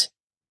sentiment.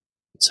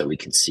 So we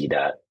can see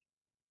that.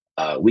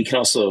 We can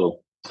also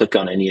click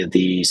on any of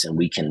these and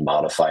we can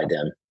modify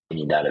them,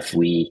 meaning that if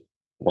we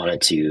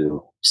wanted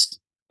to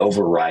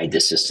override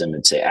the system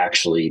and say,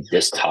 actually,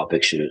 this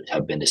topic should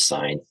have been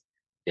assigned,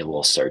 it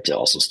will start to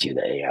also steer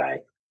the AI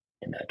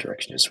in that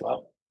direction as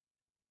well.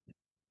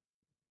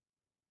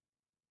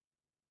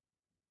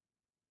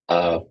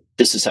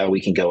 This is how we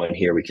can go in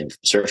here. We can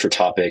search for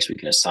topics. We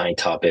can assign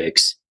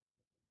topics.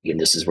 Again,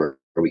 this is where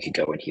we could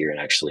go in here and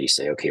actually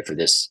say, okay, for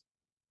this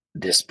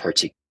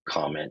particular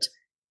comment,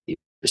 these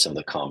are some of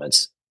the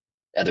comments,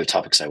 other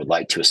topics I would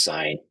like to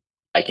assign.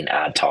 I can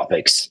add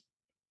topics.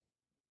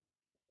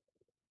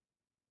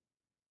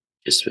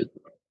 Just would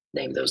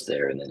name those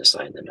there and then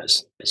assign them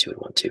as you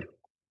would want to.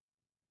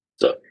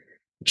 So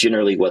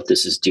generally what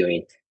this is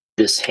doing,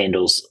 this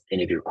handles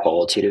any of your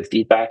qualitative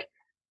feedback.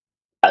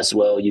 As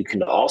well, you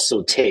can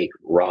also take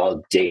raw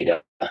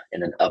data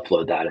and then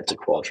upload that into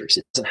Qualtrics.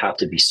 It doesn't have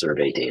to be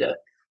survey data.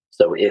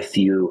 So if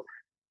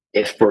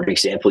for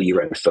example, you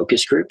run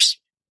focus groups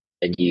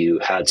and you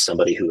had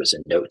somebody who was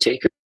a note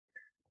taker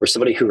or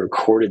somebody who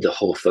recorded the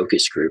whole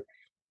focus group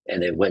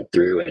and then went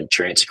through and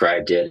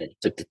transcribed it and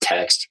took the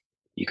text,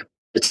 you could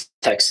put the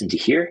text into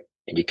here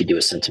and you could do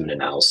a sentiment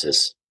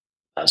analysis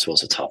as well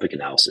as a topic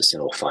analysis,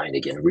 and it'll find,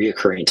 again,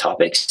 reoccurring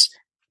topics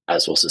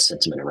as well as the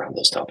sentiment around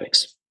those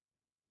topics.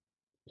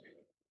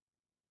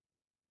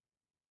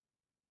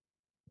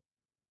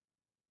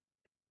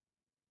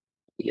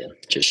 Again,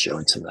 just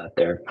showing some of that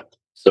there.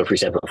 So for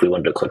example, if we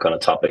wanted to click on a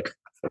topic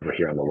over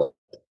here on the left,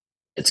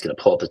 it's going to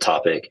pull up the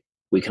topic.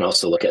 We can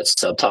also look at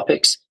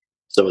subtopics.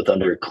 So with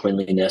under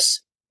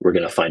cleanliness, we're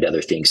going to find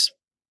other things.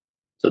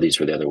 So these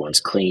were the other ones: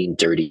 clean,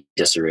 dirty,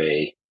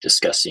 disarray,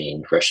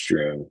 discussing,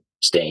 restroom,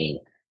 stain,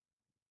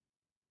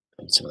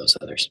 and some of those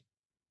others.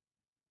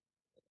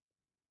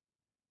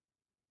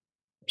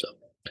 So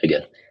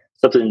again,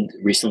 something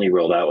recently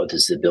rolled out with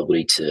is the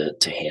ability to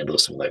handle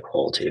some of that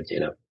qualitative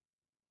data.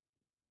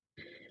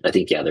 I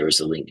think, yeah, there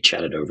was a link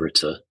chatted over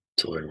to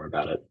learn more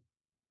about it.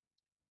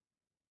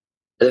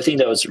 Another thing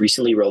that was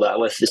recently rolled out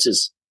with,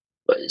 it's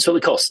what we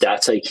call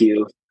Stats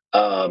IQ.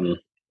 I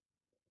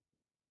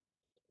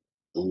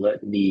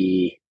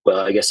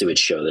guess it would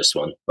show this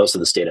one. Most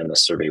of the data in the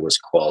survey was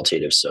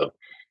qualitative, so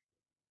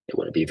it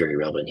wouldn't be very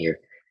relevant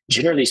here.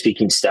 Generally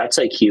speaking, Stats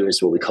IQ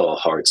is what we call a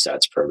hard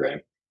stats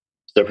program.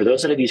 So for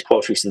those that have used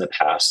Qualtrics in the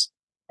past,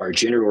 our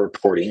general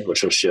reporting,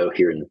 which we'll show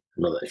here in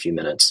a few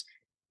minutes,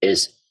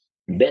 is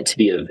meant to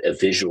be a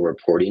visual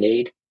reporting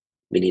aid,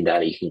 meaning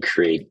that you can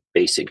create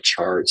basic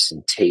charts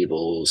and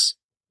tables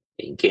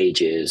and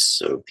gauges.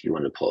 So if you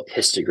want to pull up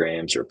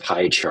histograms or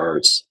pie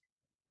charts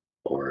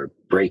or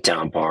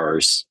breakdown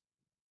bars,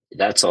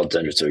 that's all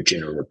done as our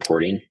general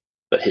reporting.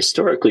 But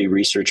historically,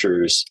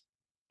 researchers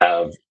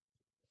have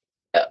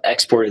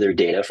exported their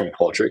data from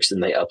Qualtrics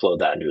and they upload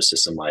that into a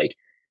system like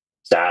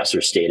SAS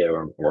or Stata,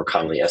 or more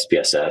commonly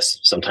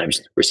SPSS.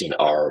 Sometimes we're seeing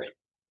R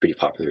pretty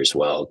popular as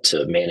well,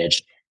 to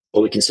manage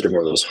what we consider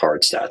more of those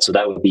hard stats. So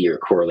that would be your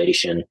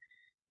correlation,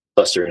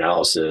 cluster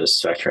analysis,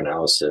 factor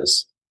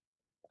analysis,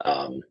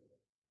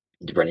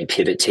 running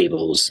pivot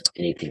tables,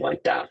 anything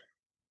like that.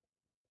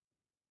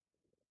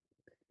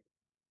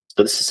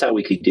 So this is how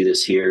we could do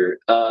this here.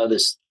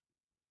 This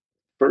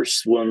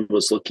first one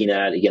was looking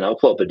at, again, I'll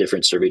pull up a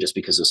different survey just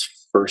because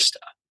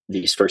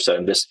these first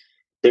items,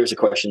 there's a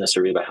question in the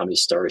survey about how many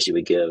stars you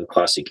would give.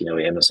 Classic,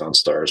 Amazon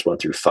stars 1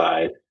 through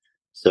 5.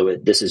 So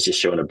this is just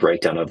showing a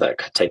breakdown of that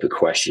type of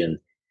question.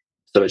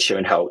 So it's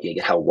showing how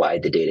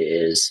wide the data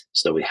is.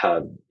 So we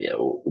have,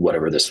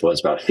 whatever this was,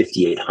 about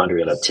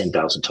 5,800 out of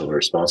 10,000 total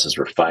responses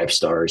were 5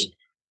 stars.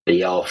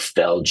 They all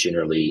fell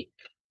generally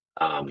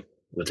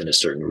within a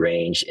certain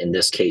range. In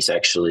this case,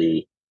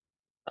 actually,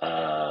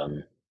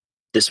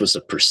 this was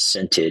a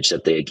percentage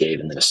that they gave,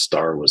 and then a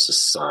star was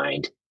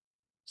assigned.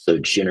 So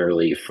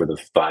generally, for the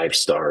 5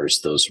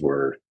 stars, those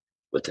were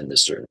within the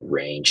certain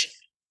range.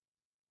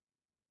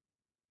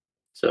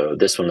 So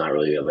this one, not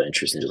really of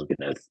interest in just looking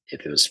at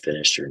if it was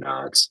finished or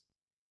not.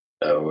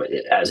 So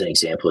as an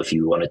example, if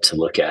you wanted to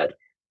look at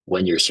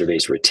when your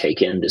surveys were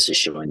taken, this is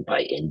showing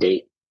by end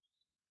date.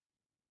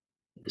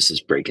 This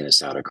is breaking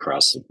this out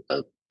across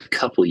a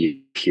couple year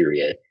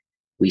period.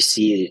 We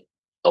see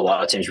a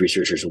lot of times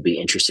researchers will be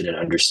interested in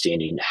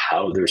understanding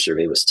how their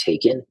survey was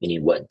taken,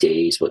 meaning what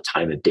days, what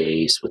time of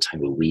days, what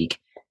time of week,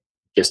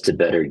 just to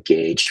better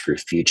gauge for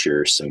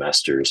future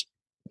semesters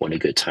when a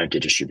good time to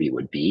distribute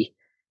would be.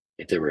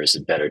 If there was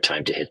a better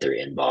time to hit their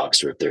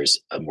inbox, or if there's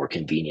a more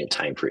convenient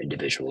time for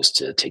individuals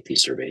to take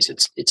these surveys,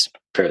 it's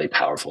fairly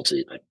powerful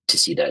to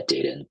see that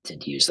data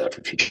and to use that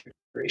for future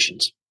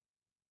iterations.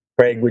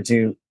 Craig, would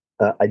you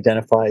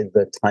identify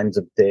the times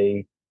of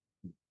day,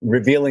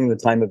 revealing the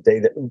time of day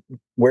that,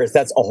 whereas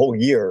that's a whole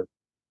year,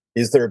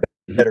 is there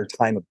a better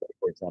time of day,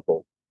 for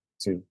example?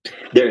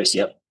 There is,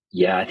 yep.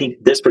 Yeah, I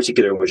think this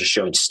particular was just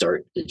showing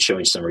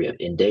summary of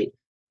end date,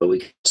 but we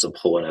can also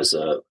pull in as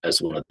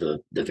one of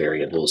the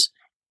variables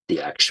the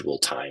actual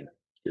time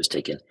it was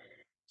taken.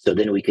 So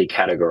then we could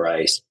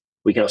categorize.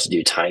 We can also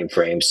do time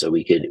frames. So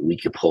we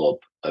could pull up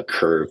a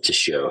curve to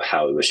show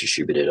how it was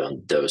distributed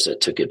on those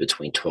that took it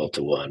between 12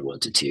 to 1, 1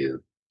 to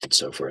 2, and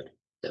so forth.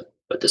 Yeah.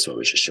 But this one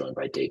was just showing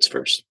by dates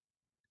first.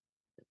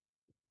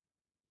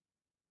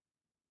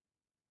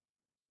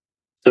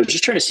 So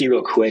just trying to see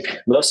real quick,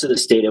 most of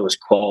this data was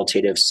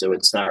qualitative, so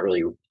it's not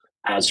really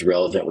as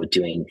relevant with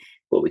doing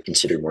what we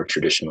consider more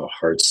traditional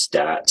hard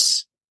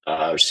stats.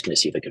 I was just going to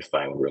see if I could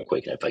find one real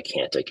quick, and if I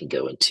can't, I can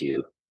go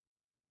into,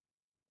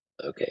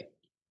 okay,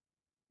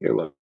 here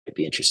what might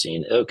be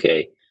interesting.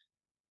 Okay.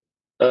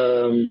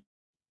 No,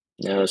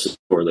 this is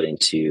correlating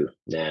to,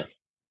 nah.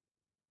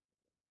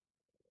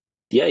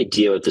 The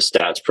idea with the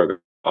stats program,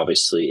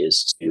 obviously,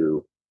 is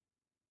to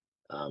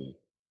um,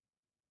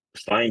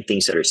 find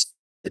things that are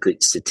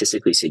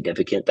statistically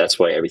significant. That's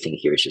why everything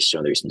here is just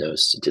showing there's no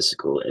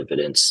statistical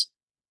evidence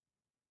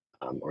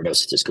or no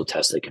statistical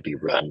test that could be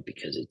run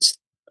because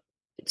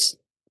it's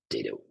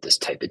data. This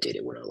type of data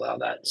wouldn't allow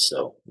that.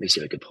 So let me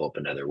see if I could pull up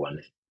another one.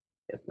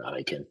 If not, I'll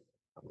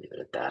leave it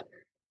at that.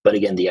 But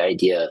again, the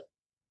idea,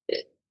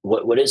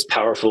 what is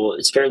powerful,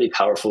 it's fairly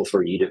powerful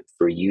for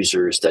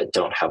users that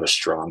don't have a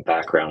strong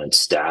background in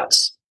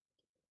stats.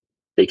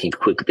 They can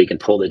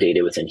pull the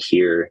data within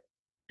here.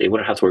 They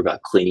wouldn't have to worry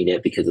about cleaning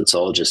it because it's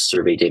all just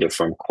survey data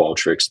from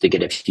Qualtrics.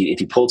 Again, if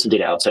you pulled some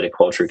data outside of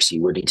Qualtrics,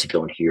 you would need to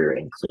go in here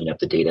and clean up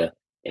the data.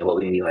 And what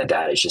we mean by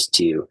that is just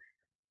to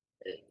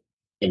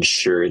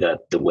ensure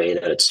that the way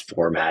that it's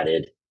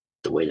formatted,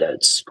 the way that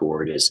it's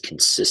scored is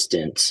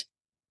consistent,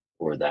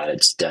 or that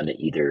it's done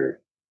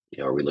either,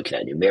 are we looking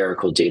at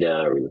numerical data?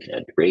 Are we looking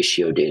at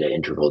ratio data,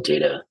 interval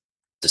data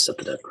to set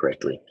that up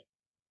correctly?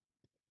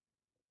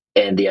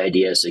 And the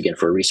idea is, again,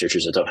 for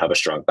researchers that don't have a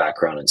strong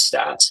background in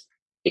stats,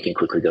 they can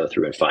quickly go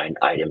through and find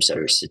items that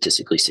are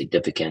statistically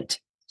significant.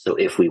 So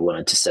if we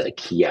wanted to set a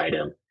key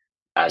item,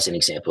 as an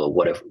example,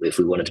 what if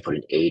we wanted to put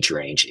an age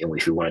range, and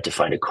if we wanted to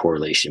find a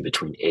correlation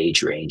between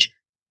age range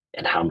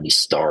and how many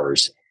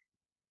stars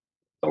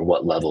or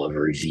what level of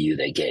review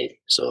they gave.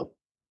 So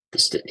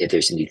if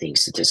there's anything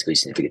statistically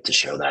significant to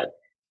show that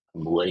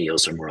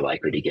millennials are more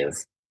likely to give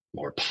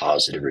more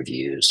positive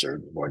reviews or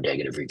more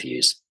negative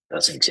reviews,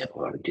 that's an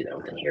example of how we do that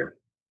within here.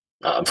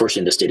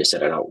 Unfortunately, in this data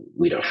set,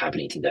 we don't have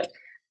anything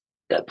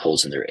that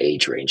pulls in their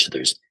age range, so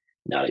there's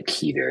not a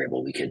key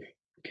variable we could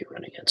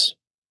run against.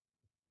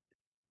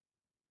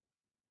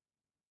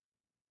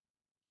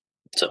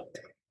 So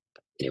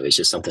anyways,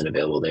 just something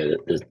available there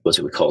that what's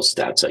what we call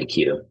stats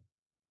IQ.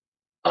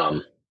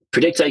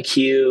 Predict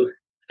IQ,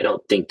 I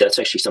don't think that's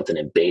actually something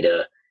in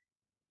beta.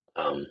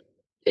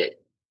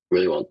 It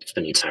really won't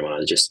spend any time on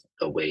it. It's just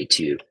a way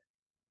to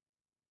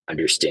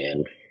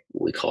understand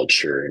what we call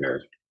churn,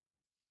 or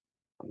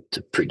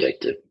to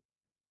predict if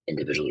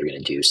individuals are going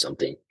to do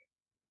something.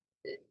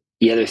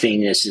 The other thing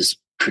this is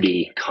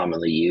pretty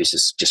commonly used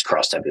is just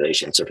cross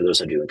tabulation. So for those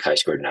who are doing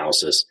chi-squared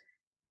analysis,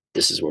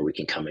 this is where we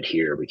can come in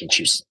here. We can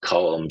choose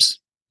columns,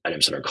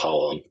 items in our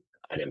column,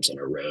 items in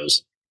our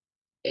rows,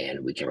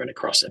 and we can run a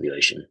cross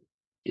tabulation.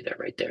 Do that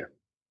right there.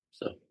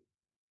 So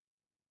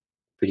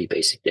pretty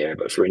basic there.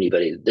 But for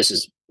anybody, this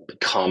is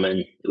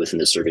common within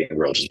the surveying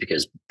world just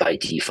because by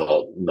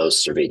default,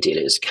 most survey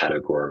data is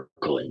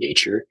categorical in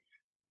nature.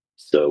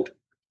 So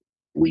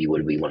we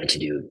wanted to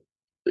do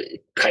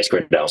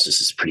chi-square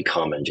analysis is pretty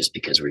common just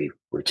because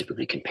we're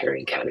typically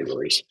comparing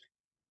categories.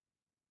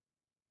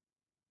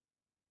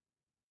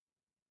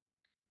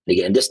 And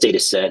again, this data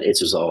set, it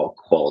was all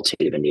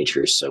qualitative in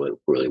nature, so it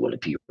really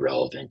wouldn't be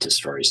relevant as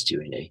far as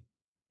doing a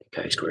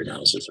chi-square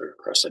analysis or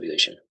cross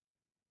tabulation.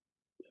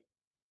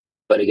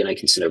 But again, I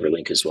can send over a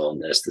link as well on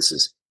this. This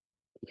is,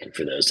 again,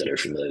 for those that are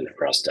familiar with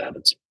crosstab,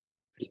 it's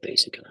pretty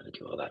basic on how to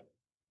do all that.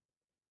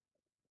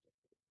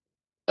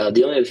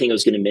 The only other thing I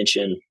was going to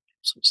mention,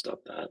 so stop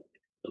that.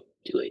 Oh,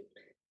 too late.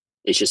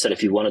 It's just that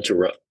if you wanted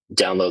to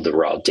download the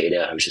raw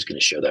data, I was just going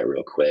to show that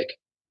real quick.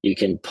 You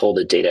can pull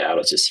the data out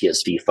as a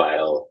CSV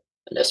file,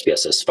 an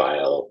SPSS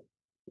file,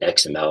 an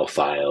XML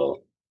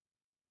file.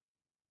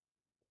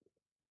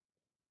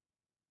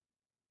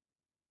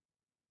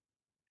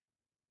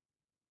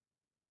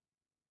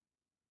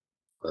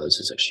 Well,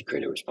 this is actually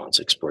create a response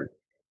export.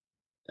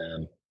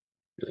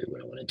 Really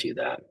wouldn't want to do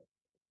that.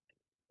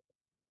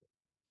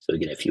 So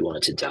again, if you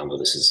wanted to download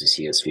this as a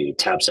CSV,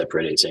 tab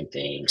separated, same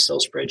thing, Excel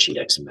spreadsheet,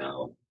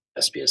 XML,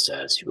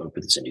 SPSS, you want to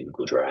put this into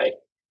Google Drive,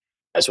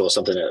 as well as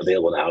something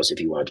available now is if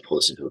you wanted to pull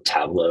this into a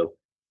Tableau,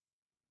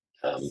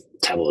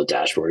 Tableau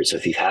dashboard. So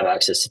if you have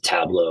access to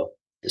Tableau,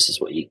 this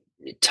is what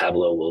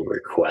Tableau will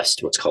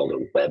request what's called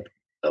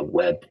a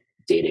web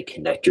data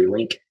connector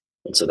link.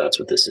 And so that's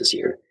what this is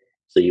here.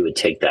 So you would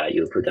take that,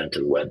 you would put that into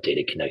the web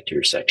data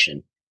connector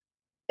section.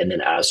 And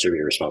then as survey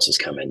responses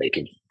come in, they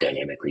can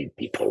dynamically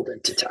be pulled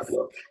into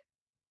Tableau.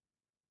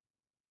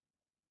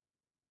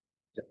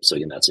 So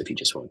again, that's if you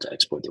just want to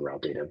export the raw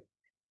data.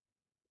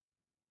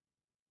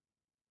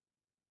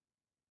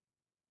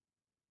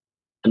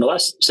 And the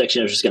last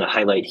section I was just going to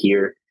highlight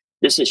here,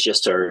 this is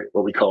just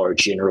what we call our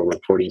general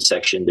reporting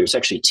section. There's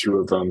actually two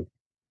of them.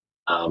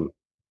 Let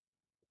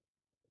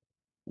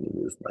me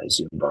move my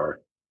Zoom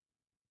bar.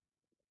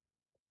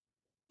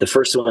 The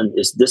first one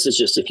is, this is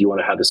just if you want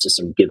to have the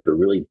system give a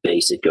really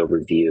basic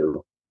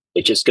overview.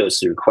 It just goes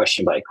through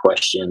question by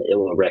question. It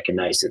will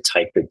recognize the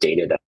type of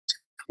data that's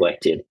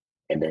collected,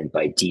 and then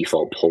by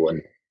default pull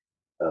in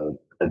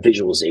a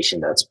visualization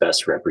that's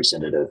best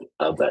representative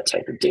of that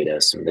type of data.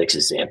 So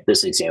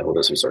this example,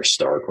 this was our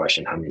star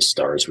question. How many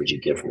stars would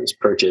you give for this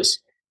purchase?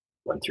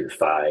 1 through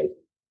 5.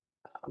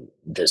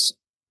 This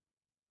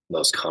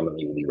most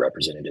commonly will be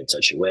represented in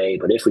such a way.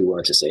 But if we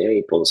wanted to say,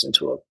 hey, pull this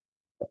into a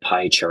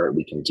pie chart,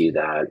 we can do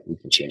that. We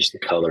can change the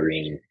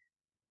coloring,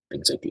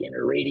 things like the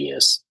inner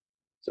radius.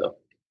 So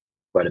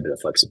quite a bit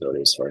of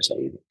flexibility as far as how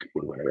you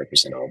would want to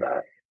represent all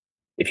that.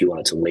 If you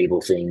wanted to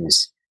label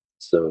things,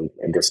 so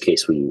in this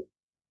case, we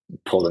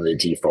pulled in the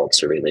default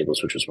survey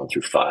labels, which was 1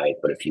 through 5.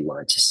 But if you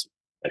wanted to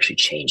actually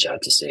change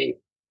that to say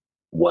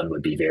 1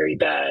 would be very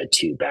bad,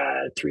 2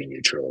 bad, 3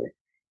 neutral, and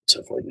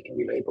so forth, we can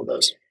relabel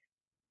those.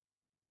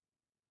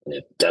 And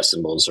if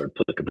decimals are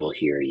applicable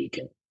here, you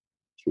can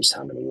choose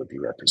how many would be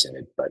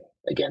represented. But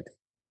again,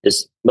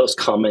 this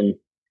probably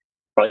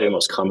the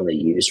most commonly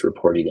used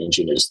reporting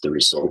engine is the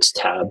results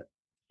tab,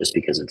 just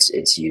because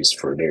it's used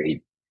for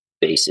very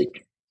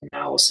basic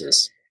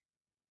analysis.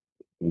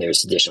 And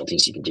there's additional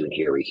things you can do in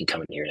here where you can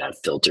come in here and add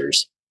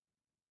filters.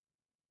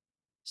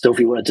 So if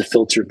we wanted to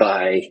filter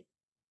by,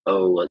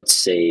 let's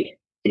say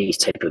any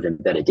type of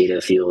embedded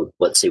data field,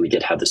 let's say we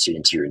did have the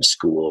students here in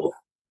school,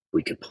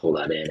 we could pull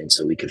that in. And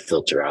so we could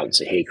filter out and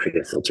say, hey, create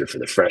a filter for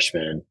the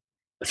freshmen,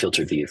 a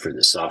filter view for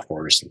the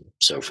sophomores, and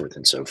so forth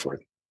and so forth.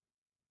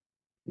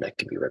 And that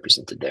can be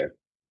represented there.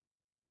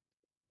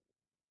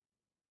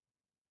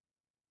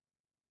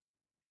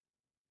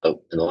 Oh,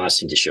 and the last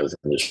thing to show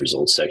in this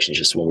results section is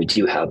just when we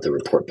do have the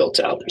report built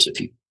out, there's a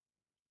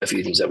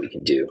few things that we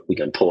can do. We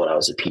can pull it out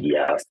as a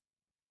PDF,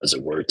 as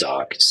a Word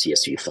doc,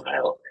 CSV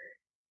file.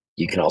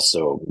 You can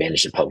also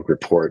manage the public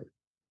report.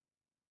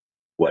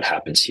 What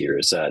happens here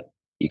is that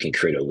you can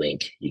create a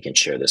link. You can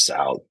share this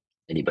out.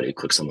 Anybody who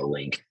clicks on the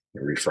link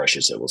and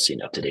refreshes it will see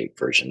an up-to-date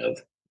version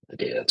of the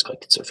data that's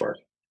collected so far.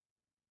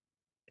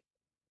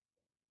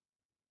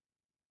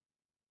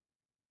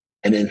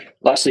 And then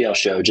lastly, I'll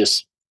show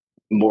just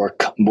more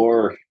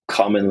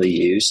commonly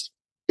used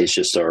is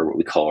just what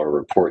we call our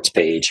reports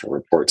page or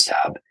reports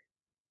tab.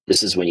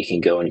 This is when you can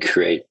go and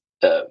create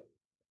a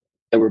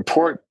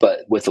report,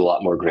 but with a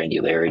lot more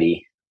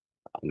granularity,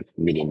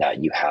 meaning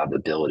that you have the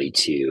ability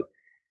to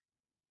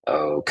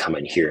come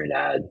in here and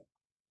add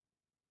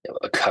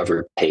a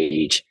cover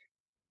page,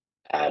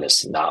 add a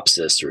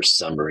synopsis or a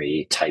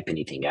summary, type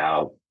anything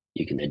out.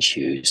 You can then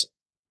choose,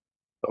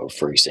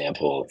 for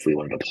example, if we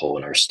wanted to pull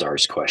in our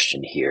stars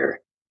question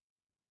here,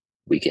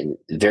 we can,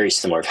 very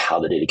similar to how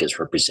the data gets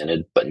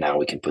represented, but now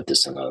we can put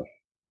this in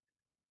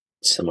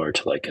similar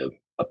to like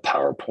a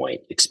PowerPoint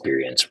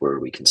experience where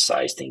we can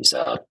size things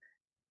up,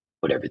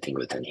 put everything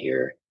within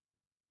here,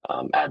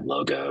 add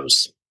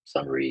logos,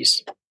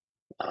 summaries,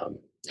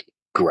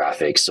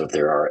 graphics. So if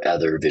there are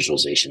other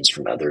visualizations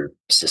from other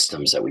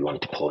systems that we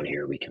wanted to pull in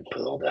here, we can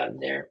put all that in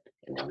there,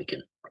 and then we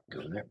can go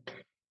in there.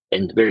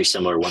 And very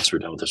similar, once we're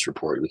done with this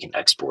report, we can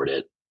export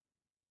it.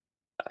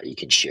 You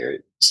can share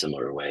it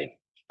similar way.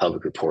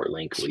 Public report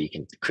link, where you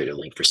can create a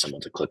link for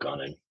someone to click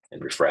on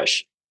and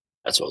refresh,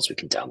 as well as we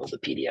can download the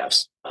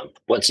PDFs.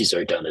 Once these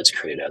are done, it's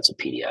created as a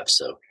PDF.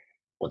 So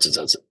once it's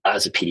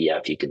as a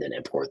PDF, you can then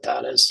import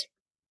that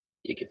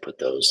you can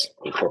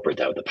incorporate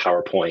that with a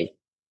PowerPoint,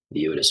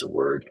 view it as a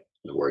Word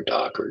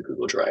doc or a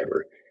Google Drive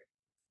or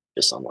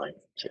just online.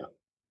 So,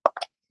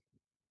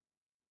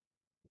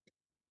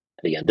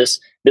 and again, this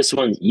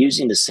one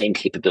using the same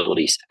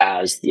capabilities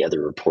as the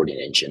other reporting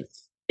engine,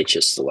 it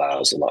just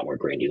allows a lot more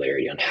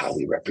granularity on how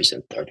we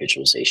represent our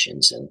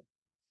visualizations and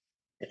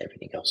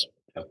everything else.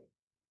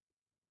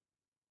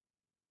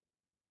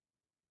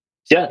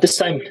 Yeah, this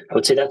time I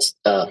would say that's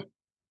a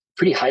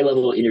pretty high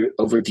level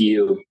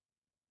overview.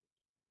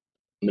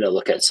 I'm going to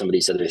look at some of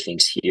these other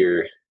things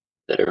here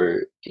that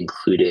are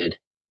included.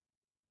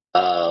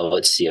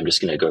 Let's see, I'm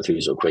just going to go through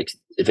these real quick.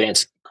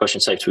 Advanced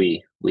question types,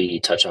 we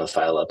touch on the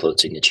file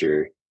upload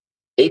signature.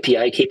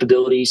 API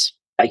capabilities,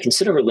 I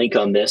consider a link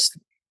on this.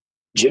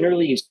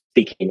 Generally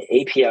speaking,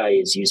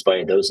 API is used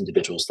by those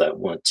individuals that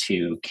want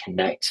to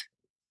connect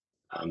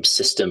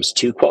systems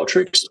to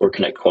Qualtrics or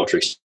connect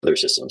Qualtrics to other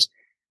systems.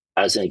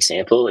 As an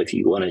example, if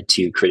you wanted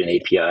to create an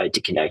API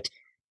to connect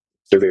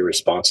survey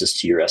responses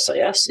to your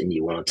SIS and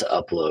you wanted to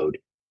upload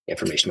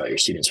information about your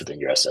students within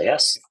your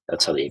SIS,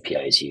 that's how the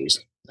API is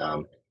used.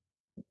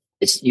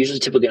 It's usually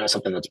typically not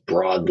something that's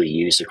broadly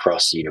used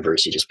across the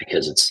university just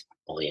because it's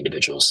only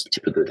individuals,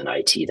 typically within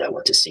IT, that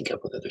want to sync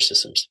up with other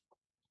systems.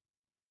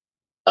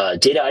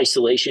 Data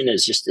isolation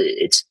is just,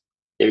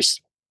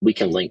 we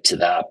can link to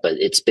that, but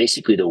it's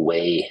basically the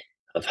way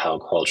of how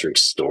Qualtrics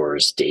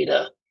stores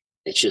data.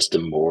 It's just a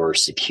more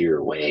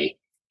secure way.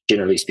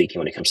 Generally speaking,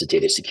 when it comes to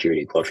data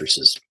security, Qualtrics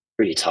is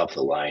pretty top of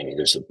the line, and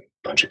there's a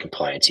bunch of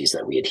compliances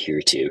that we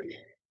adhere to.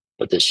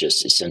 But this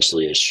just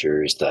essentially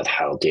assures that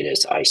how data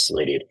is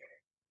isolated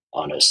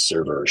on a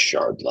server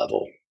shard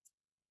level.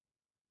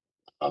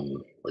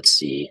 Let's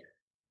see.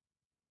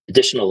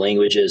 Additional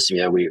languages,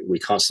 we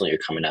constantly are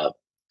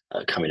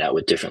coming out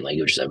with different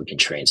languages that we can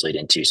translate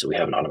into. So we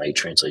have an automatic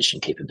translation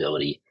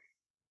capability.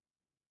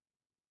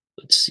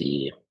 Let's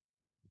see.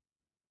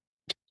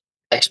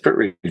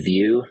 Expert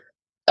review.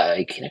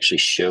 I can actually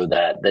show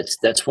that.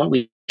 That's when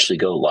we actually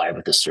go live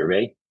with the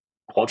survey.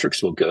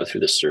 Qualtrics will go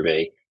through the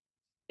survey.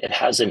 It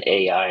has an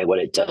AI. What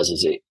it does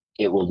is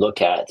it will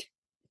look at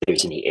if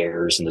there's any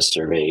errors in the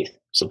survey,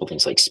 simple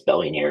things like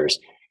spelling errors.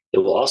 It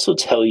will also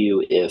tell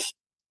you if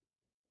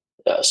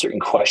certain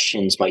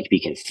questions might be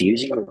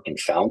confusing or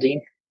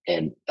confounding,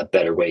 and a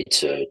better way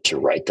to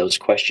write those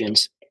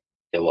questions.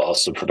 It will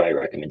also provide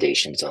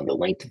recommendations on the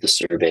length of the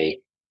survey,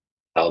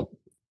 how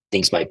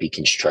things might be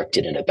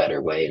constructed in a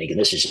better way. And again,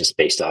 this is just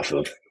based off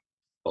of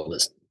all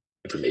this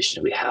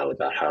information we have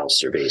about how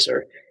surveys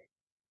are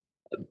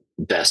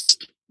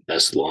best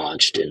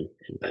launched and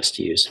best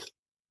used.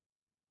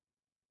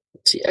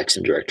 Let's see,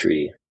 XM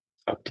directory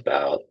talked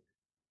about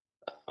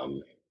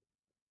um,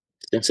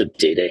 extensive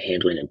data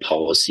handling and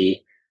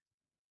policy.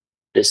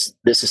 This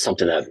is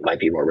something that might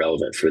be more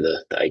relevant for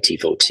the IT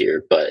folks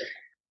here, but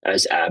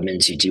as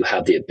admins, you do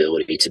have the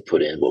ability to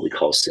put in what we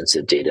call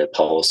sensitive data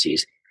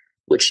policies,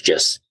 which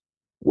just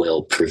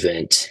will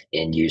prevent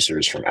end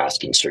users from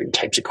asking certain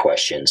types of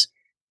questions.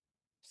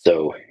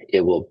 So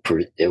it will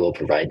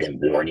provide them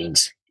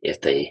warnings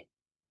if they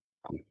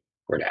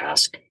were to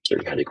ask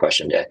certain kind of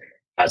question.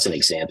 As an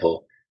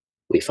example,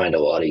 we find a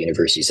lot of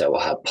universities that will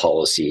have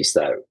policies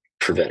that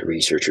prevent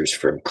researchers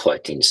from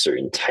collecting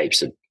certain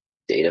types of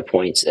data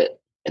points.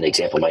 An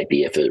example might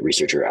be if a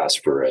researcher asks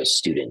for a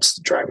student's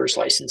driver's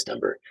license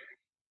number.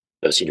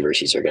 Those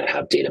universities are going to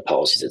have data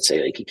policies that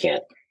say like you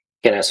can't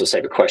ask those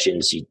type of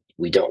questions.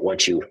 We don't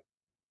want you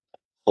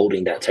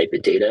holding that type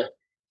of data.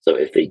 So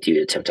if they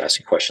do attempt to ask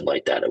a question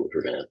like that, it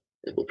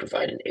will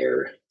provide an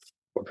error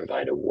or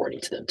provide a warning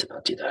to them to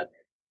not do that.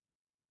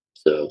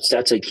 So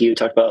Stats IQ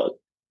talked about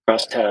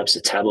crosstabs,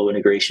 the Tableau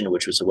integration,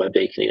 which was a web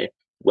data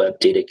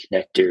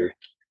connector,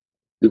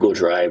 Google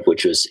Drive,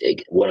 which was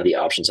one of the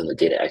options on the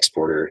data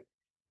exporter,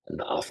 and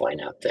the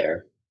offline app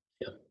there.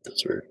 Yeah,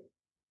 those were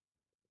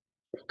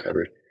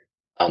covered.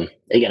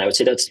 Again, I would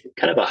say that's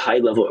kind of a high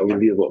level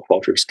overview of what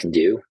Qualtrics can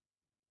do.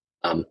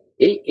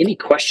 Any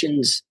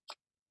questions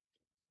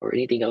or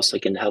anything else I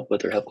can help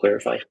with or help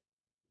clarify?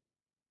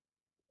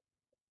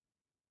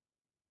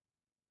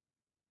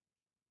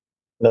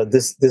 No,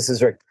 this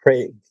is a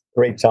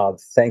great job.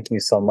 Thank you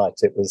so much.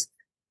 It was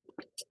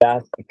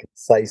fast and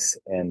concise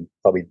and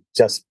probably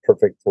just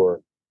perfect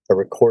for a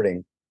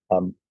recording.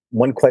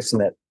 One question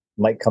that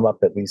might come up,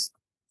 at least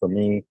for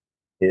me,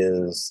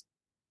 is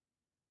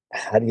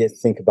how do you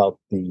think about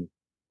you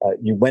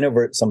went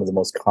over some of the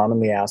most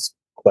commonly asked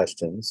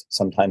questions.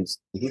 Sometimes,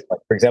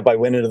 for example, I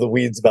went into the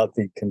weeds about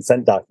the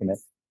consent document.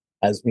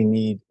 As we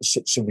need,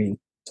 should we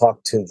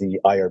talk to the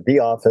IRB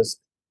office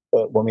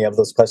when we have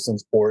those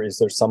questions, or is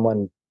there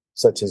someone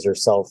such as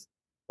yourself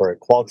or at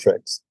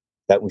Qualtrics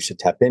that we should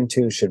tap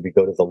into? Should we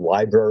go to the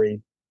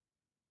library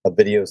of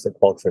videos that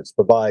Qualtrics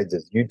provides?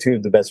 Is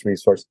YouTube the best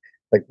resource?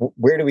 Like,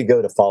 where do we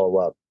go to follow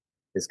up?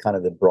 Is kind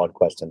of the broad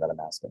question that I'm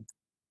asking.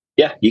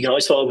 Yeah, you can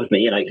always follow up with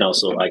me, and I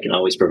can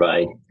always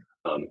provide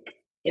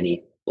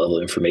any level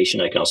of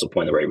information. I can also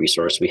point the right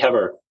resource. We have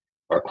our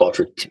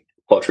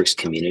Qualtrics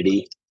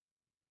community.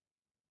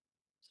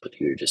 Put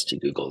here just to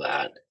Google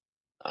that.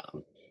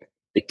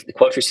 The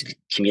Qualtrics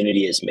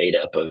community is made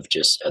up of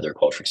just other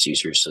Qualtrics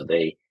users, so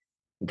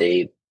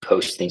they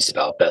post things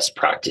about best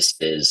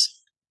practices,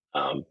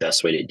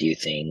 best way to do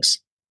things.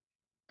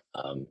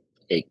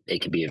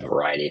 It can be a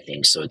variety of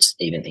things. So it's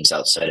even things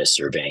outside of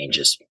surveying,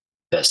 just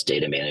best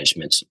data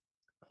management,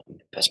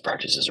 best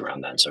practices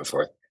around that and so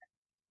forth.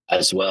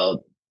 As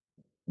well,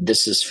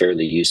 this is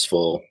fairly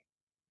useful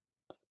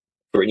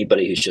for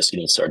anybody who's just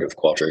getting started with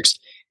Qualtrics.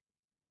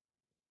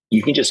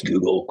 You can just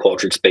Google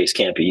Qualtrics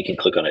Basecamp, or you can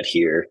click on it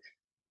here.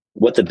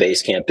 What the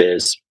Basecamp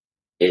is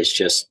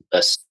just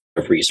a set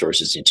of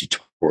resources and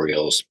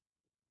tutorials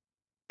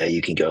that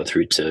you can go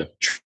through to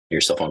train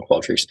yourself on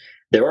Qualtrics.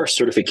 There are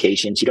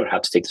certifications. You don't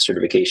have to take the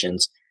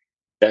certifications.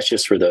 That's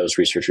just for those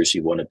researchers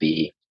who want to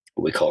be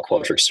what we call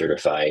Qualtrics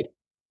certified.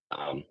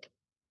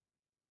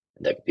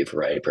 That could be for a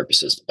variety of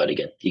purposes. But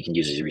again, you can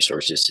use these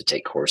resources to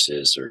take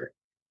courses or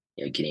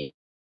getting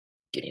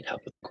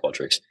help with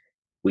Qualtrics.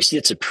 We see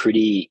it's a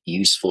pretty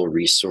useful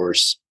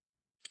resource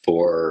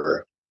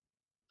for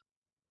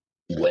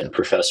when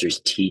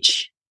professors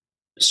teach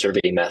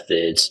survey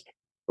methods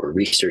or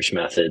research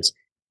methods,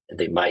 and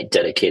they might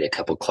dedicate a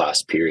couple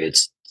class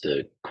periods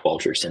to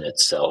Qualtrics in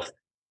itself.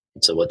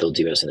 And so what they'll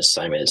do as an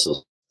assignment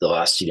is they'll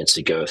ask students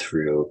to go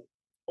through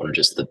one of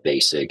just the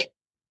basic,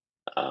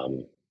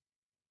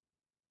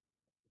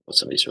 well,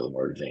 some of these are a little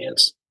more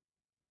advanced.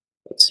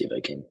 Let's see if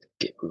I can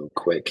get real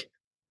quick.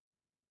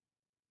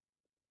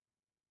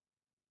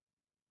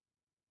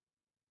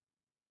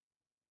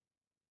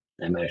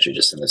 I'm actually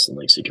just send this in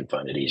link so you can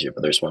find it easier,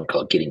 but there's one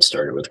called Getting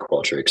Started with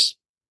Qualtrics.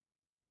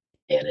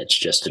 And it's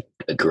just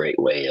a great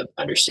way of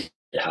understanding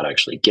how to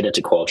actually get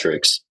into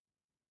Qualtrics,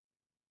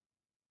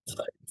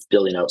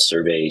 building out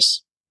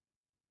surveys,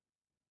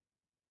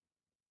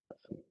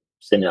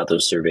 send out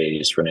those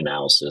surveys, run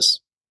analysis.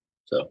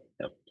 So,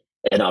 yeah.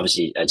 And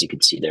obviously, as you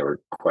can see, there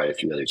were quite a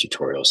few other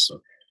tutorials.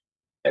 So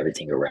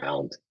everything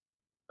around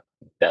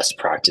best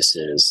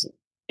practices,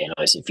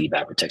 analyzing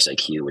feedback with Text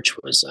IQ, which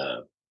was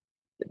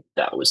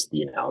that was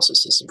the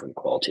analysis system from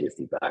qualitative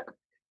feedback.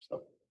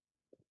 So,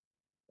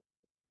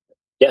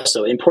 yeah,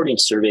 so importing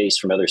surveys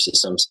from other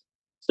systems.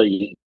 So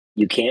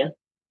you can,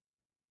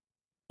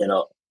 and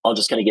I'll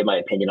just kind of give my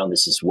opinion on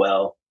this as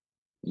well.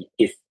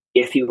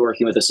 If you're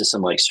working with a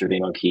system like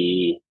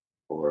SurveyMonkey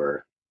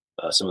or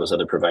some of those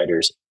other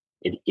providers,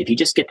 if you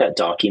just get that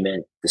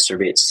document, the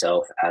survey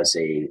itself as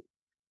a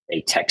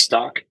text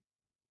doc,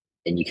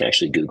 and you can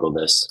actually Google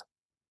this,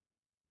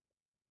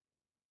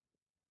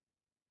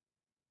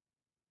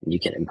 you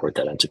can import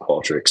that into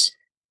Qualtrics.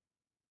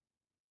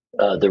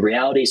 The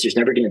reality is there's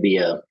never going to be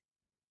a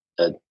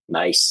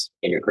nice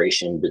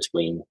integration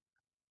between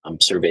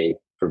survey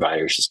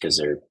providers just because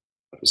they're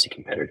obviously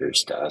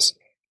competitors to us.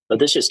 But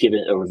this just gives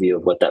an overview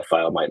of what that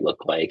file might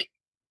look like.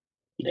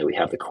 We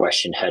have the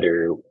question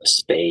header, a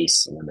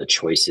space, and then the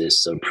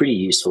choices. So pretty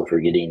useful for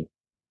getting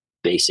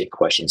basic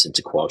questions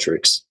into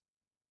Qualtrics.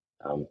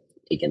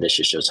 Again, this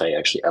just shows how you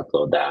actually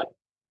upload that.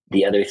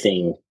 The other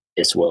thing,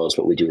 as well as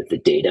what we do with the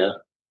data.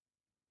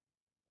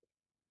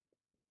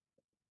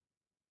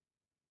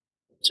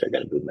 So I got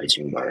to move my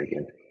Zoom bar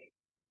again.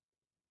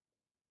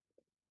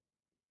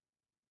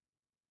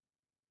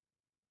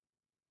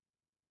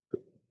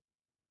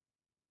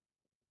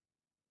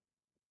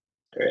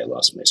 Sorry, I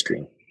lost my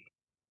screen.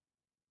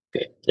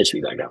 Okay, that should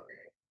be back now.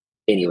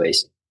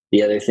 Anyways,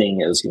 the other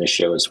thing I was going to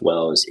show as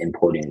well is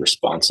importing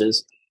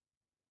responses,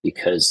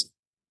 because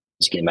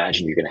as you can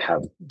imagine, you're going to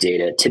have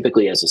data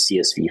typically as a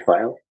CSV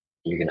file,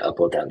 and you're going to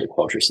upload that into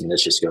Qualtrics, and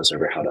this just goes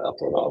over how to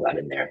upload all that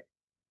in there.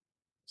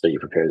 So you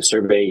prepare the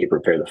survey, you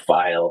prepare the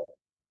file.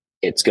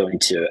 It's going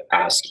to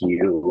ask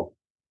you,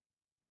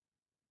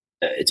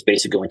 it's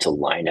basically going to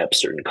line up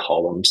certain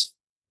columns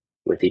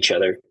with each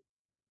other.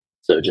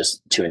 So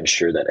just to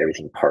ensure that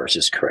everything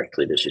parses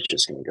correctly, this is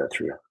just going to go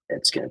through.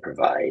 It's going to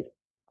provide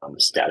the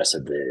status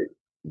of the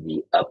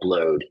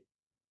upload,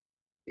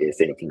 if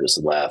anything goes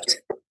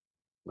left,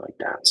 like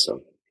that.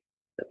 So.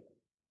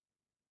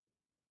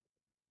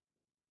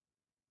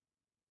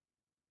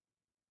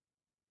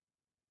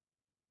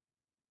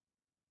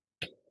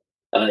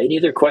 Any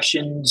other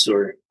questions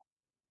or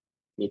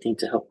anything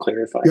to help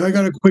clarify? Yeah, I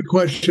got a quick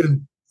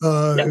question,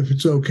 if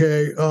it's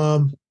okay.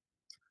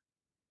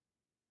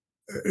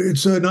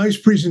 It's a nice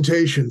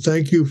presentation.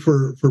 Thank you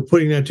for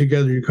putting that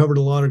together. You covered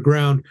a lot of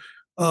ground.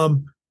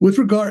 With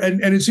regard,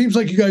 and it seems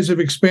like you guys have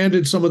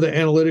expanded some of the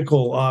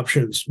analytical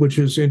options, which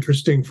is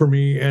interesting for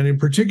me. And in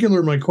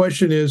particular, my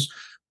question is,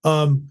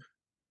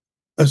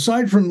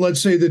 aside from,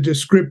 let's say, the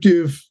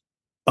descriptive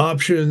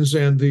options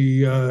and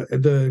the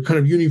kind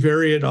of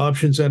univariate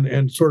options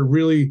and sort of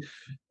really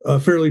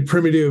fairly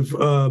primitive,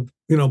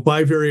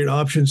 bivariate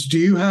options, do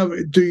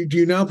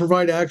you now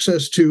provide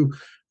access to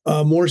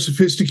more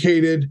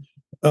sophisticated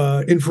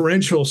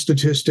inferential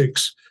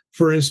statistics?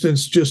 For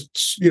instance,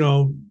 just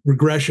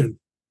regression,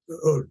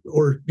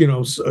 or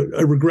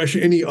a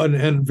regression,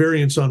 and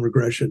variance on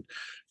regression.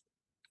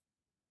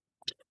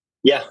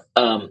 Yeah,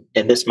 and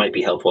this might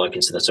be helpful. I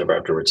can send this over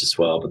afterwards as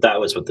well. But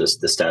that was with the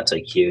stats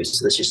IQ.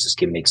 So let's just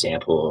give an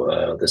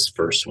example. This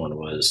first one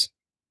was.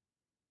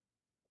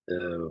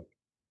 Let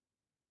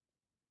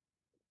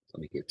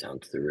me get down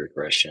to the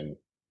regression.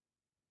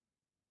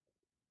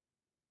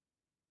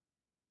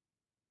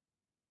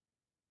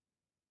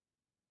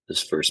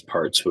 This first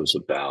part was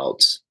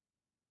about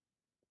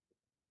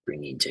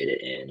bringing data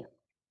in.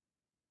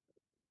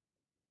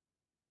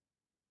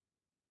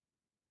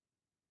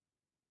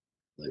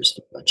 There's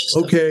a bunch of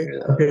stuff. Okay,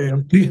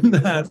 I'm seeing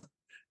that.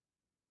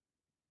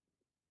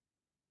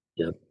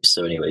 Yep.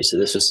 So anyway, so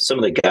this was some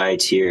of the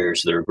guides here.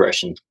 So the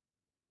regression.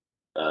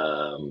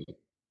 So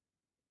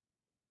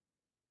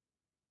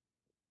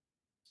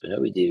now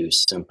we do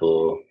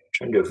simple. I'm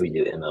trying to know if we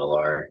do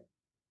MLR.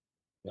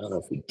 I don't know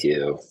if we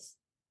do.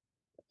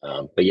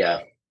 But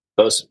yeah,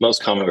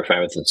 most common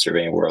refinements in the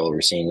surveying world,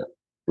 we're seeing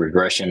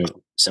regression,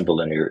 simple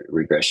linear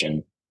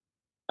regression,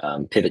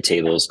 pivot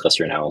tables,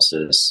 cluster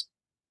analysis.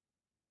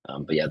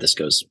 But yeah, this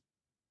goes to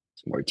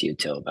more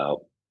detail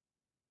about,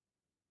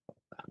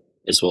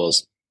 as well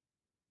as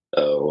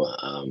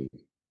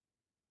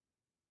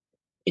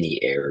any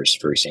errors,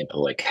 for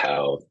example, like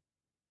how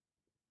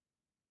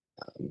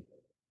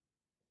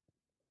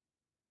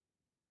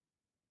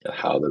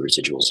the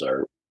residuals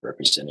are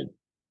represented.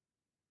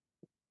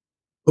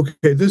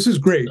 Okay, this is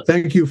great.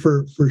 Thank you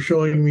for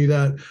showing me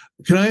that.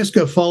 Can I ask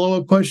a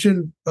follow-up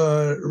question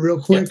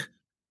real quick? Yeah.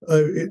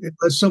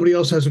 Unless somebody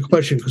else has a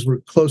question, because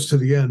we're close to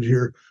the end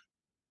here.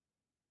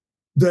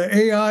 The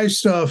AI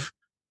stuff,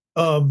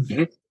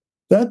 that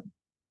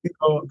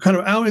kind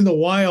of out in the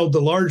wild,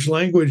 the large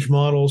language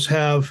models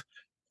have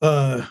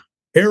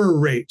error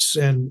rates,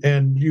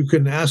 and you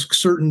can ask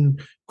certain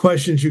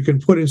questions, you can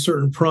put in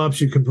certain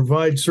prompts, you can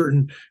provide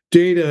certain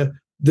data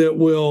that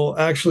will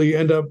actually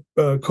end up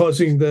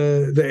causing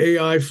the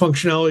AI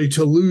functionality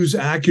to lose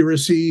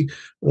accuracy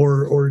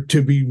or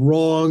to be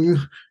wrong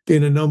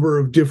in a number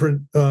of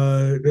different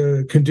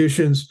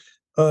conditions.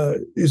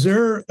 Is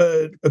there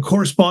a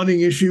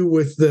corresponding issue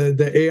with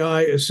the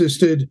AI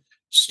assisted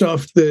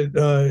stuff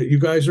that you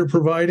guys are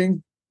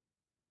providing?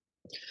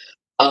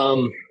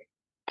 I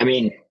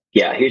mean,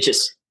 yeah, here's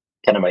just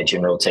kind of my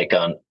general take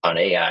on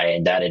AI,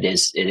 and that it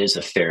is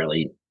a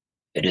fairly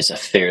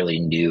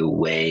new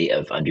way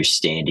of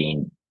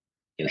understanding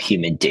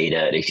human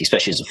data,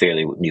 especially as a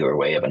fairly newer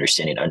way of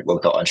understanding what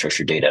we call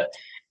unstructured data.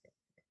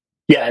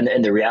 Yeah,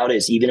 and the reality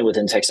is, even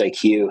within Text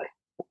IQ,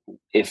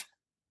 if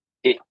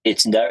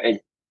it's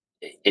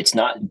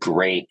not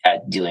great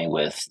at dealing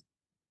with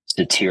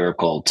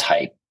satirical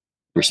type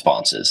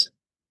responses.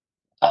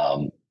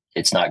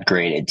 It's not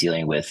great at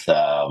dealing with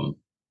forgot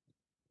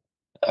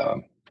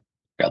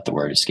the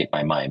word, escaped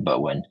my mind,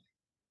 but when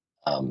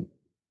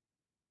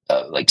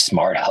like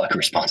smart aleck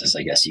responses,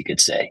 I guess you could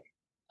say.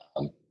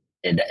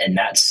 And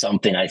that's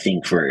something I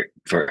think for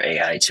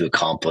AI to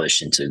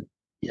accomplish, and to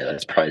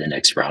that's probably the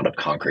next round of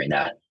conquering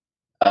that.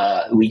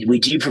 We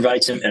do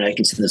provide some, and I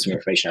can send this some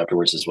information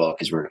afterwards as well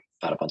because we're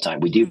out up on time.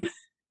 We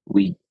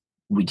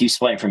do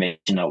supply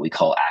information on what we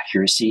call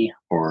accuracy,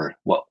 or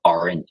what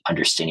our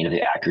understanding of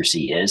the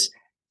accuracy is.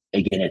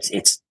 Again,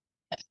 it's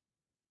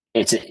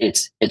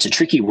a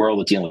tricky world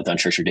with dealing with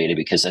unstructured data,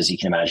 because as you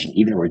can imagine,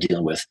 even when we're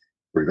dealing with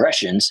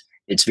regressions,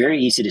 it's very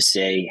easy to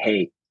say,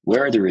 hey,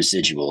 where are the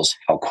residuals?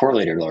 How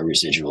correlated are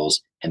residuals?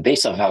 And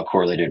based off how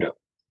correlated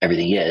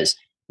everything is,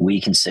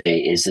 we can say,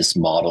 is this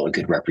model a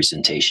good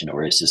representation,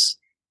 or is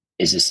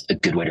this a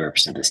good way to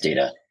represent this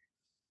data?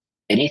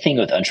 Anything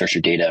with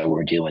unstructured data,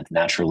 we're dealing with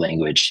natural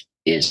language,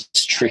 is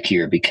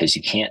trickier, because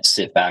you can't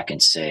sit back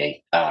and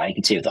say, I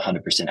can say with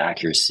 100%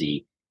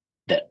 accuracy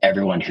that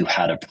everyone who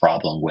had a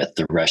problem with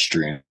the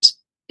restrooms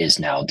is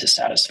now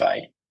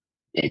dissatisfied.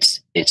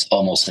 It's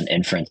almost an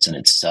inference in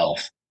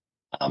itself.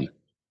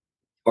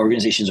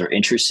 Organizations are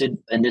interested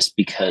in this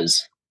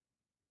because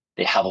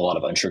they have a lot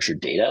of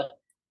unstructured data,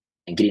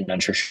 and getting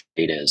unstructured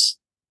data is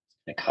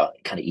kind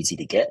of easy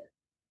to get,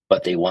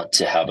 but they want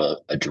to have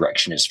a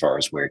direction as far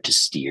as where to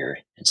steer.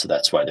 And so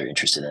that's why they're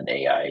interested in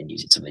AI and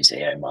using some of these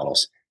AI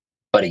models.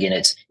 But again,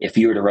 if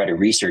you were to write a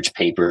research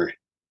paper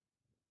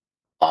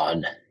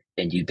and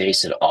you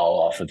base it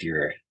all off of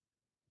your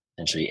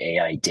essentially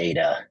AI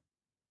data,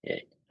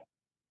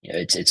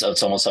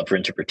 it's almost up for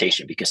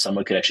interpretation, because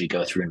someone could actually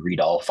go through and read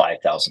all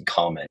 5,000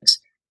 comments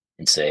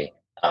and say,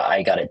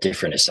 I got a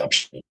different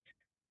assumption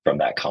from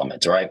that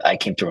comment, or I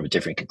came to a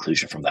different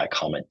conclusion from that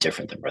comment,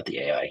 different than what the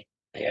AI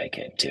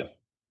came to.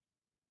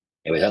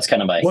 Anyway, that's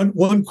kind of my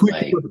one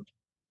quick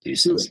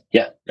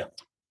yeah.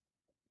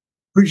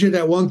 Appreciate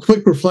that. One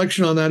quick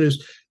reflection on that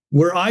is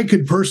where I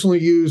could personally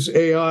use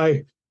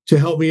AI to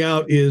help me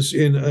out is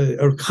in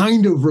a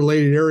kind of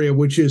related area,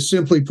 which is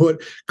simply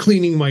put,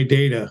 cleaning my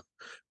data.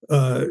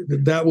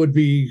 That would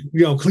be,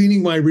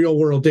 cleaning my real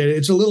world data.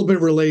 It's a little bit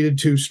related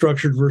to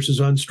structured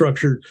versus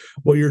unstructured,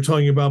 what you're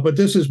talking about, but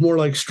this is more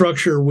like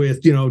structure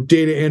with,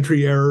 data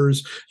entry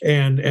errors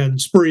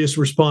and spurious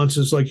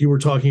responses, like you were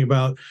talking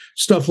about,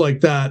 stuff like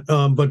that.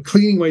 But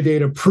cleaning my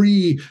data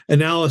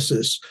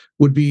pre-analysis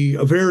would be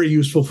a very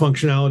useful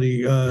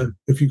functionality.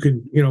 If you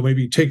could,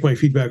 maybe take my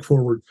feedback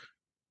forward.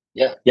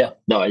 Yeah.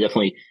 No, I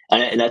definitely,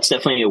 and that's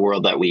definitely a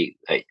world that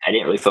I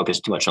didn't really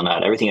focus too much on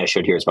that. Everything I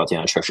showed here is about the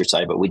unstructured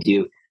side, but we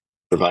do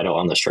provide it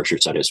on the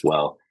structured side as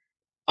well.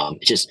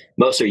 It's just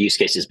most of our use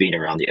cases being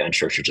around the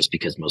unstructured, just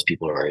because most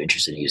people are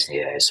interested in using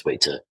AI as a way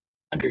to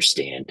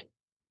understand,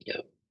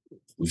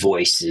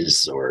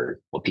 voices or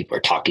what people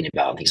are talking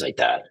about and things like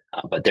that.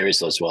 But there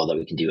is as well that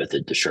we can do with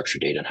the structured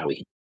data and how we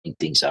can think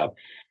things out.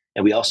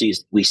 And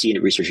we see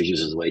researchers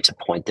use it as a way to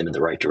point them in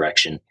the right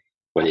direction,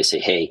 where they say,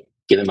 hey,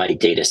 given my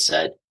data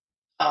set,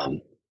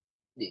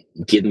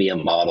 give me a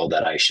model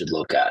that I should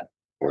look at,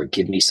 or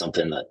give me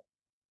something that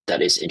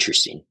is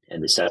interesting.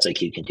 And the Stats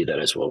IQ can do that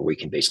as well, where we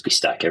can basically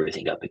stack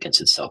everything up against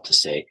itself to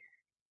say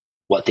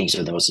what things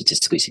are the most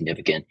statistically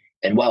significant.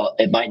 And while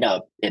it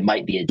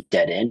might be a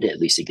dead end, at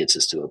least it gets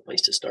us to a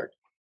place to start.